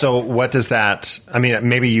 So what does that, I mean,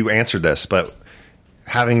 maybe you answered this, but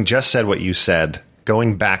having just said what you said,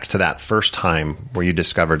 going back to that first time where you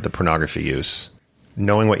discovered the pornography use,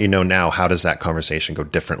 knowing what you know now, how does that conversation go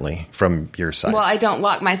differently from your side? Well, I don't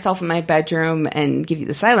lock myself in my bedroom and give you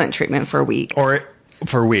the silent treatment for weeks. Or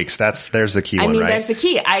for weeks. There's the key one, right? There's the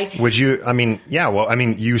key.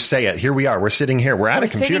 You say it. Here we are. We're sitting here. We're at a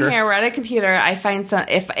computer. We're at a computer. I find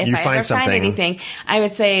if I ever find anything, I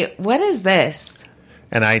would say, what is this?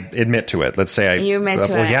 And I admit to it. Let's say you admit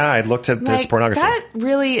to it. Yeah, I looked at this pornography. That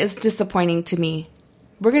really is disappointing to me.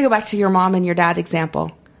 We're going to go back to your mom and your dad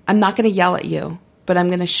example. I'm not going to yell at you, but I'm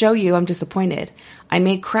going to show you I'm disappointed. I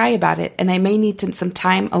may cry about it, and I may need some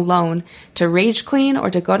time alone to rage clean or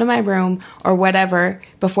to go to my room or whatever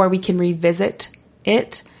before we can revisit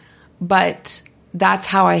it. But that's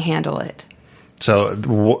how I handle it. So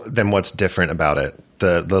then what's different about it?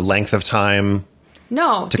 The length of time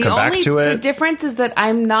to come back to it? The difference is that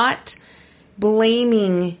I'm not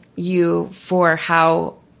blaming you for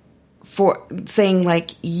saying,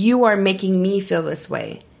 like, you are making me feel this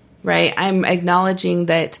way, right? I'm acknowledging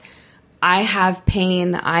that I have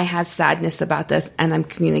pain, I have sadness about this, and I'm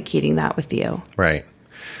communicating that with you. Right.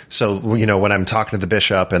 So, when I'm talking to the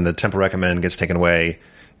bishop and the temple recommend gets taken away,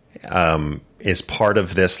 is part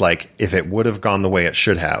of this, like, if it would have gone the way it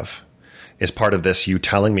should have, is part of this you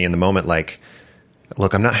telling me in the moment, like,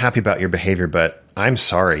 look, I'm not happy about your behavior, but I'm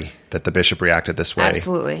sorry that the bishop reacted this way.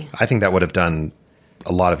 Absolutely. I think that would have done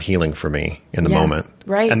a lot of healing for me in the moment.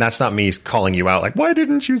 Right. And that's not me calling you out, like, why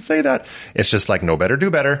didn't you say that? It's just like, know better, do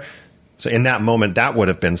better. So in that moment, that would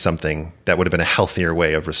have been something that would have been a healthier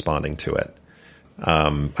way of responding to it.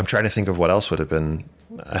 I'm trying to think of what else would have been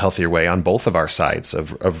a healthier way on both of our sides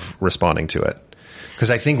of responding to it. Because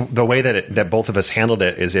I think the way that both of us handled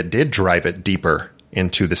it is it did drive it deeper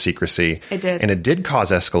into the secrecy. It did. And it did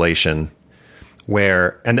cause escalation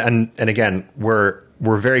where, and again, we're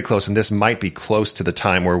very close, and this might be close to the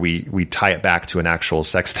time where we tie it back to an actual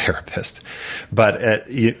sex therapist. But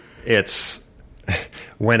it's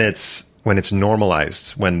when it's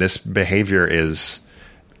normalized, when this behavior is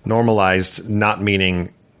normalized, not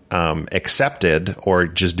meaning accepted or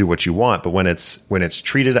just do what you want, but when it's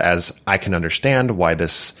treated as, I can understand why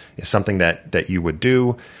this is something that you would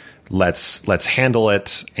do. Let's handle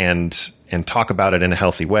it and talk about it in a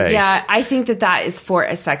healthy way. Yeah, I think that is for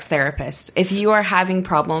a sex therapist. If you are having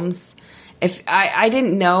problems, if I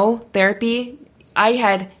didn't know therapy, I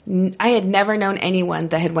had never known anyone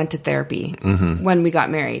that had went to therapy when we got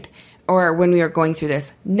married or when we were going through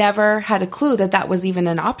this. Never had a clue that was even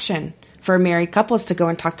an option for married couples to go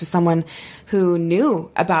and talk to someone who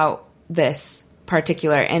knew about this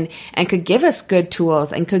particular and could give us good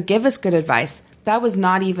tools and could give us good advice. That was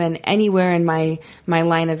not even anywhere in my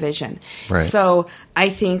line of vision. Right. So I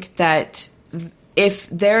think that if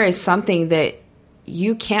there is something that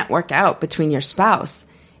you can't work out between your spouse,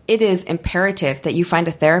 it is imperative that you find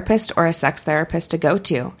a therapist or a sex therapist to go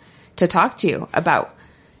to talk to you about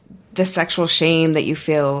the sexual shame that you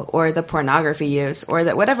feel or the pornography use or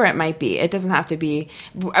that whatever it might be. It doesn't have to be,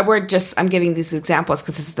 I'm giving these examples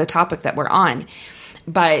because this is the topic that we're on.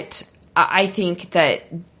 But I think that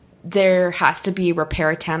there has to be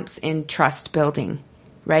repair attempts in trust building,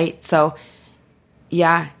 right? So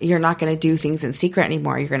yeah, you're not going to do things in secret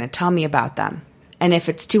anymore. You're going to tell me about them. And if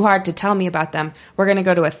it's too hard to tell me about them, we're going to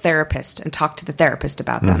go to a therapist and talk to the therapist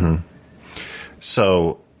about them.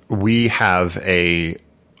 So we have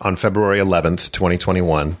on February 11th,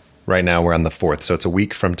 2021, right now we're on the 4th, so it's a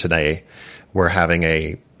week from today, we're having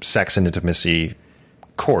a sex and intimacy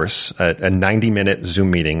course, a 90-minute Zoom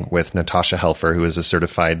meeting with Natasha Helfer, who is a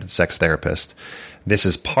certified sex therapist. This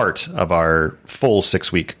is part of our full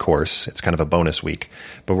 6-week course. It's kind of a bonus week,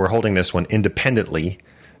 but we're holding this one independently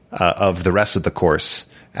of the rest of the course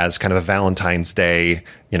as kind of a Valentine's Day,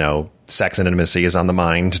 sex and intimacy is on the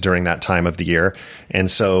mind during that time of the year.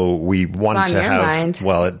 And so we wanted to have, mind.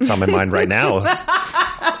 Well, it's on my mind right now.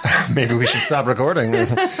 Maybe we should stop recording.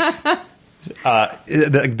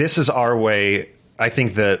 This is our way. I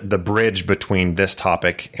think the bridge between this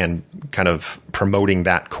topic and kind of promoting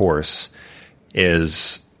that course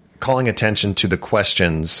is calling attention to the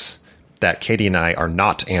questions that Katie and I are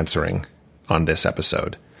not answering on this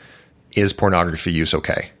episode. Is pornography use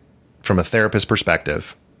okay? From a therapist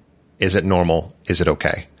perspective, is it normal? Is it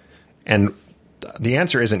okay? And the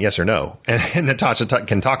answer isn't yes or no. And Natasha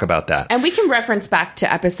can talk about that. And we can reference back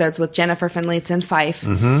to episodes with Jennifer Finlayson Fife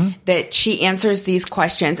that she answers these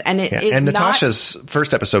questions. And and Natasha's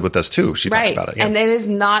first episode with us too. She talks about it. Yeah. And it is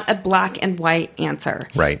not a black and white answer.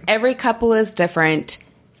 Right. Every couple is different.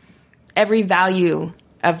 Every value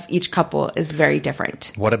of each couple is very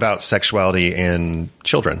different. What about sexuality in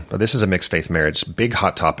children? Well, this is a mixed faith marriage. Big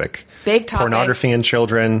hot topic. Big topic. Pornography in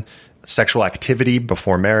children, sexual activity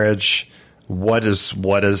before marriage. What does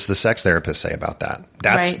the sex therapist say about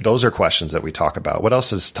that? Those are questions that we talk about. What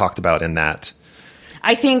else is talked about in that?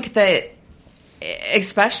 I think that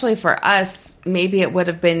especially for us, maybe it would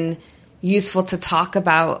have been useful to talk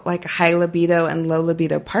about like high libido and low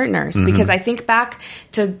libido partners, because I think back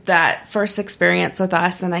to that first experience with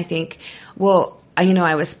us and I think, well,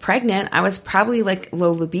 I was pregnant. I was probably like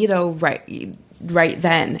low libido right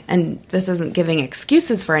then. And this isn't giving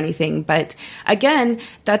excuses for anything, but again,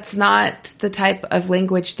 that's not the type of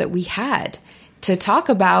language that we had to talk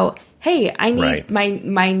about. Hey, I need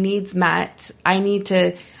my needs met. I need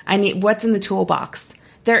what's in the toolbox.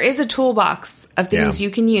 There is a toolbox of things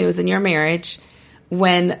you can use in your marriage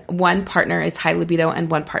when one partner is high libido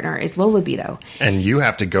and one partner is low libido. And you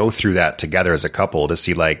have to go through that together as a couple to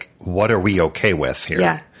see, like, what are we okay with here?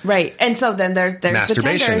 Yeah, right. And so then there's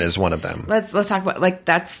masturbation the tenders. Is one of them. Let's talk about, like,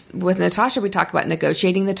 that's with Natasha, we talk about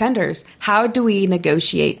negotiating the tenders. How do we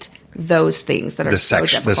negotiate those things that are so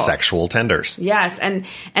difficult? The sexual tenders. Yes. And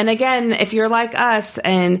again, if you're like us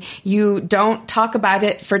and you don't talk about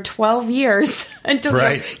it for 12 years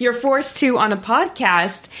until you're forced to on a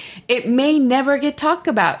podcast, it may never get talked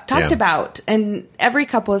about. And every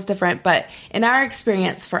couple is different. But in our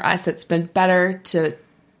experience, for us, it's been better to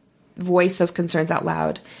voice those concerns out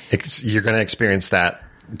loud. You're going to experience that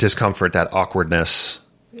discomfort, that awkwardness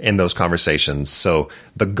in those conversations. So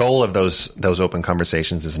the goal of those open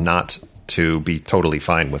conversations is not to be totally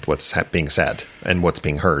fine with what's being said and what's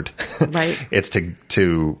being heard. Right. It's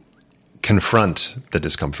to confront the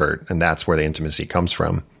discomfort, and that's where the intimacy comes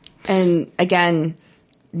from. And again,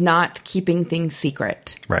 not keeping things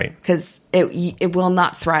secret. Right. Because it will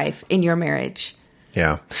not thrive in your marriage.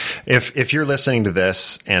 Yeah. If you're listening to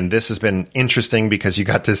this and this has been interesting because you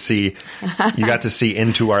got to see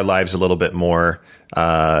into our lives a little bit more,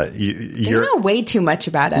 you know way too much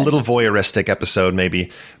about us. A little voyeuristic episode maybe.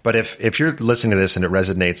 But if you're listening to this and it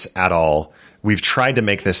resonates at all, we've tried to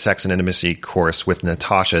make this sex and intimacy course with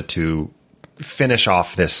Natasha to finish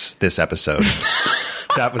off this episode.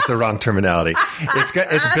 That was the wrong terminoloty.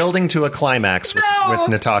 It's building to a climax with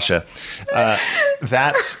Natasha.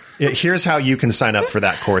 Here's how you can sign up for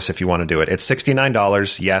that course if you want to do it. It's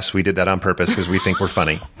 $69. Yes, we did that on purpose because we think we're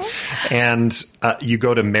funny. And you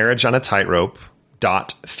go to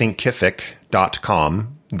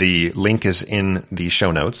marriageonatightrope.thinkific.com. The link is in the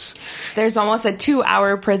show notes. There's almost a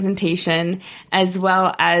 2-hour presentation, as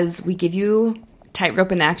well as we give you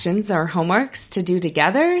tightrope in actions or homeworks to do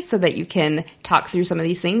together so that you can talk through some of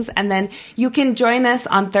these things. And then you can join us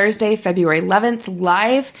on Thursday, February 11th,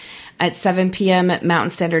 live at 7 p.m. Mountain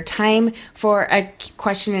Standard Time for a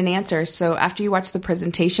question and answer. So after you watch the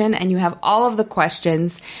presentation and you have all of the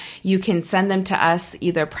questions, you can send them to us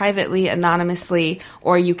either privately, anonymously,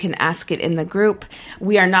 or you can ask it in the group.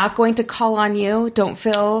 We are not going to call on you. Don't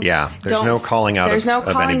feel... Yeah, there's no calling out of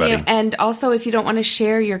anybody. You. And also, if you don't want to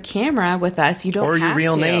share your camera with us, you don't have to. Or your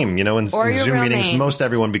real name. You know, in Zoom meetings, most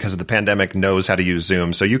everyone, because of the pandemic, knows how to use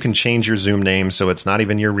Zoom. So you can change your Zoom name so it's not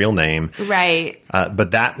even your real name. Right. But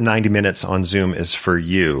that 90 minutes on Zoom is for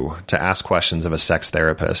you to ask questions of a sex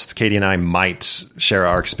therapist. Katie and I might share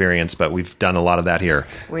our experience, but we've done a lot of that here.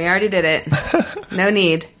 We already did it. No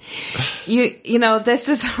need. You know, this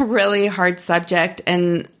is a really hard subject,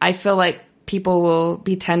 and I feel like people will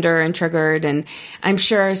be tender and triggered. And I'm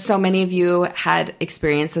sure so many of you had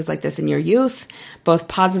experiences like this in your youth, both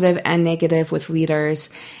positive and negative, with leaders.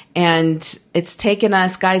 And it's taken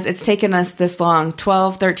us this long,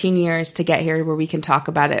 12, 13 years to get here where we can talk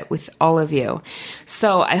about it with all of you.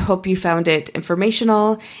 So I hope you found it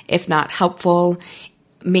informational, if not helpful.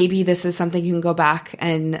 Maybe this is something you can go back,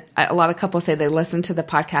 and a lot of couples say they listen to the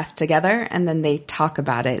podcast together and then they talk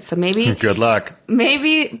about it. So maybe good luck.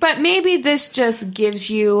 Maybe this just gives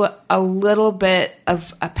you a little bit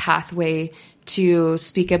of a pathway to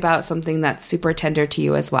speak about something that's super tender to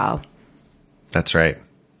you as well. That's right.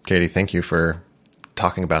 Katie, thank you for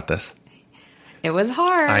talking about this. It was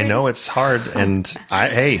hard. I know it's hard. And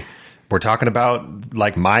hey, we're talking about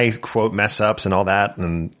like my quote mess ups and all that.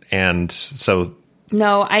 And so,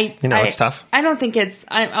 no, it's tough. I don't think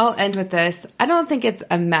I'll end with this. I don't think it's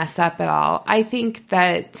a mess up at all. I think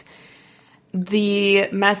that the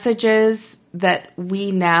messages that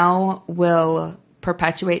we now will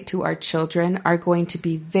perpetuate to our children are going to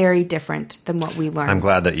be very different than what we learned. I'm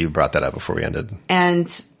glad that you brought that up before we ended.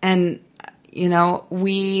 And you know,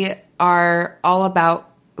 we are all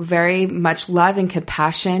about very much love and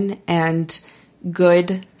compassion and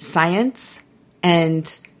good science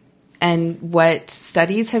and what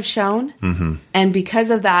studies have shown. Mm-hmm. And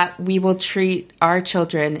because of that, we will treat our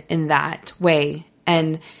children in that way.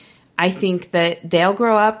 And I think that they'll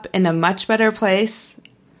grow up in a much better place,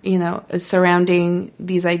 you know, surrounding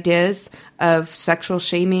these ideas of sexual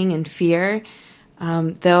shaming and fear.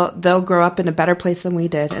 They'll grow up in a better place than we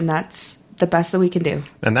did, and that's the best that we can do.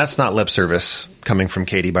 And that's not lip service coming from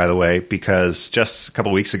Katie, by the way, because just a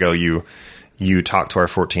couple weeks ago, you talked to our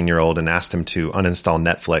 14-year-old and asked him to uninstall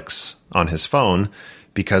Netflix on his phone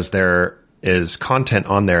because there is content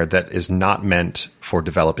on there that is not meant for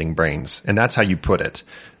developing brains. And that's how you put it.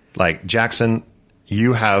 Like, Jackson,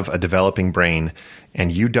 you have a developing brain,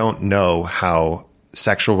 and you don't know how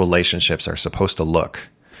sexual relationships are supposed to look.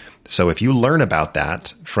 So if you learn about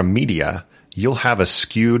that from media, you'll have a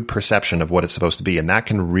skewed perception of what it's supposed to be. And that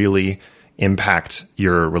can really impact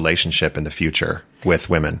your relationship in the future with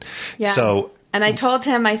women. Yeah. And I told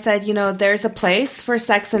him, I said, you know, there's a place for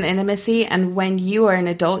sex and intimacy. And when you are an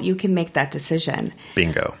adult, you can make that decision.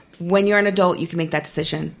 Bingo. When you're an adult, you can make that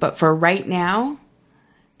decision. But for right now,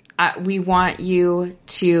 we want you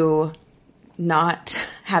to not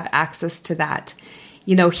have access to that.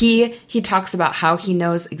 You know, he talks about how he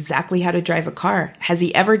knows exactly how to drive a car. Has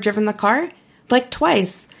he ever driven the car? Like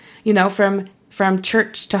twice, you know, from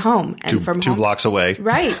church to home and from two blocks away.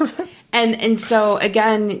 Right. And so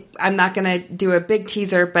again, I'm not going to do a big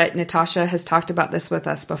teaser, but Natasha has talked about this with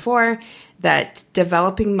us before, that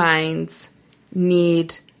developing minds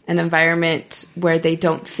need an environment where they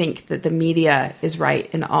don't think that the media is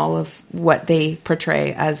right in all of what they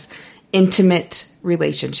portray as intimate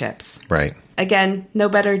relationships. Right. Again, know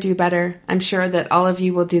better, do better. I'm sure that all of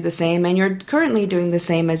you will do the same, and you're currently doing the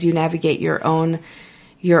same as you navigate your own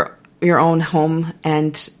home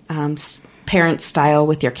and parent style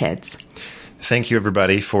with your kids. Thank you,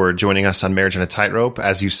 everybody, for joining us on Marriage on a Tightrope.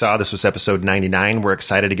 As you saw, this was episode 99. We're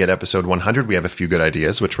excited to get episode 100. We have a few good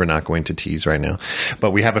ideas, which we're not going to tease right now.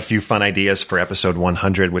 But we have a few fun ideas for episode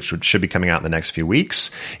 100, which should be coming out in the next few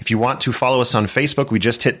weeks. If you want to follow us on Facebook, we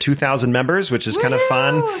just hit 2,000 members, which is kind of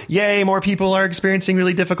fun. Yay, more people are experiencing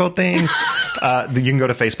really difficult things. You can go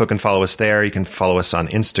to Facebook and follow us there. You can follow us on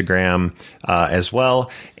Instagram as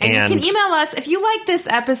well. And you can email us if you like this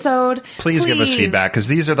episode. Please give us feedback, because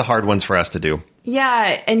these are the hard ones for us to do.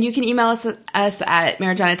 Yeah, and you can email us at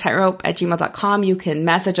marriageonatightrope@gmail.com. You can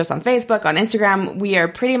message us on Facebook, on Instagram. We are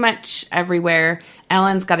pretty much everywhere.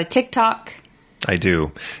 Ellen's got a TikTok. I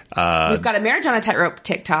do. We've got a Marriage on a Tightrope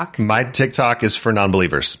TikTok. My TikTok is for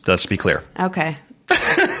non-believers. Let's be clear. Okay.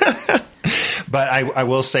 But I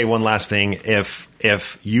will say one last thing.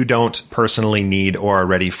 If you don't personally need or are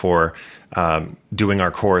ready for doing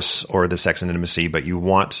our course or the Sex and Intimacy, but you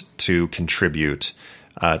want to contribute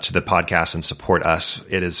to the podcast and support us,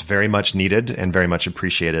 it is very much needed and very much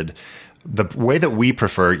appreciated. The way that we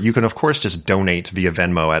prefer, you can of course just donate via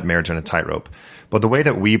Venmo at Marriage on a Tightrope, but the way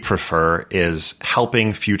that we prefer is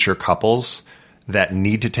helping future couples that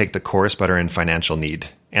need to take the course but are in financial need.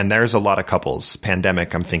 And there's a lot of couples,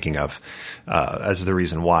 pandemic I'm thinking of as the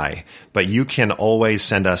reason why. But you can always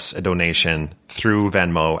send us a donation through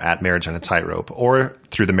Venmo at Marriage on a Tightrope or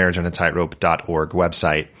through the marriageonatightrope.org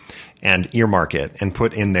website, and earmark it and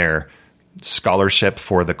put in there scholarship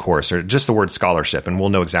for the course, or just the word scholarship, and we'll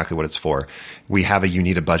know exactly what it's for. We have a You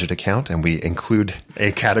Need a Budget account, and we include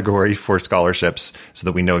a category for scholarships so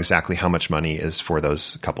that we know exactly how much money is for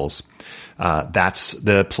those couples. That's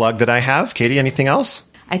the plug that I have. Katie, anything else?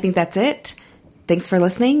 I think that's it. Thanks for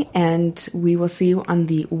listening, and we will see you on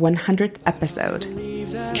the 100th episode.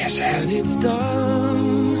 Kisses. It's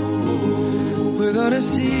done. We're gonna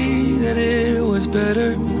see that it was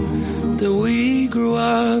better that we grew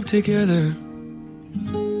up together.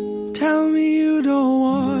 Tell me you don't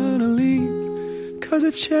wanna leave, 'cause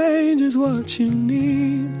if change is what you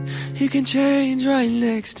need, you can change right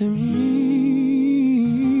next to me.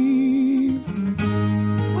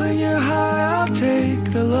 When you're high, I'll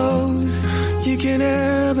take the lows. You can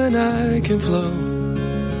ebb and I can flow.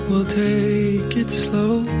 We'll take it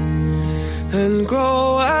slow and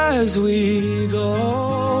grow as we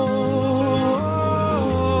go.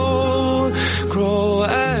 Grow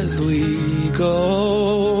as we go.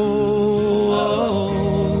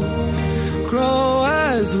 Grow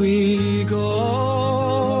as we go.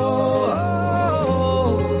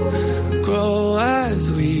 Grow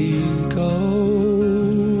as we go.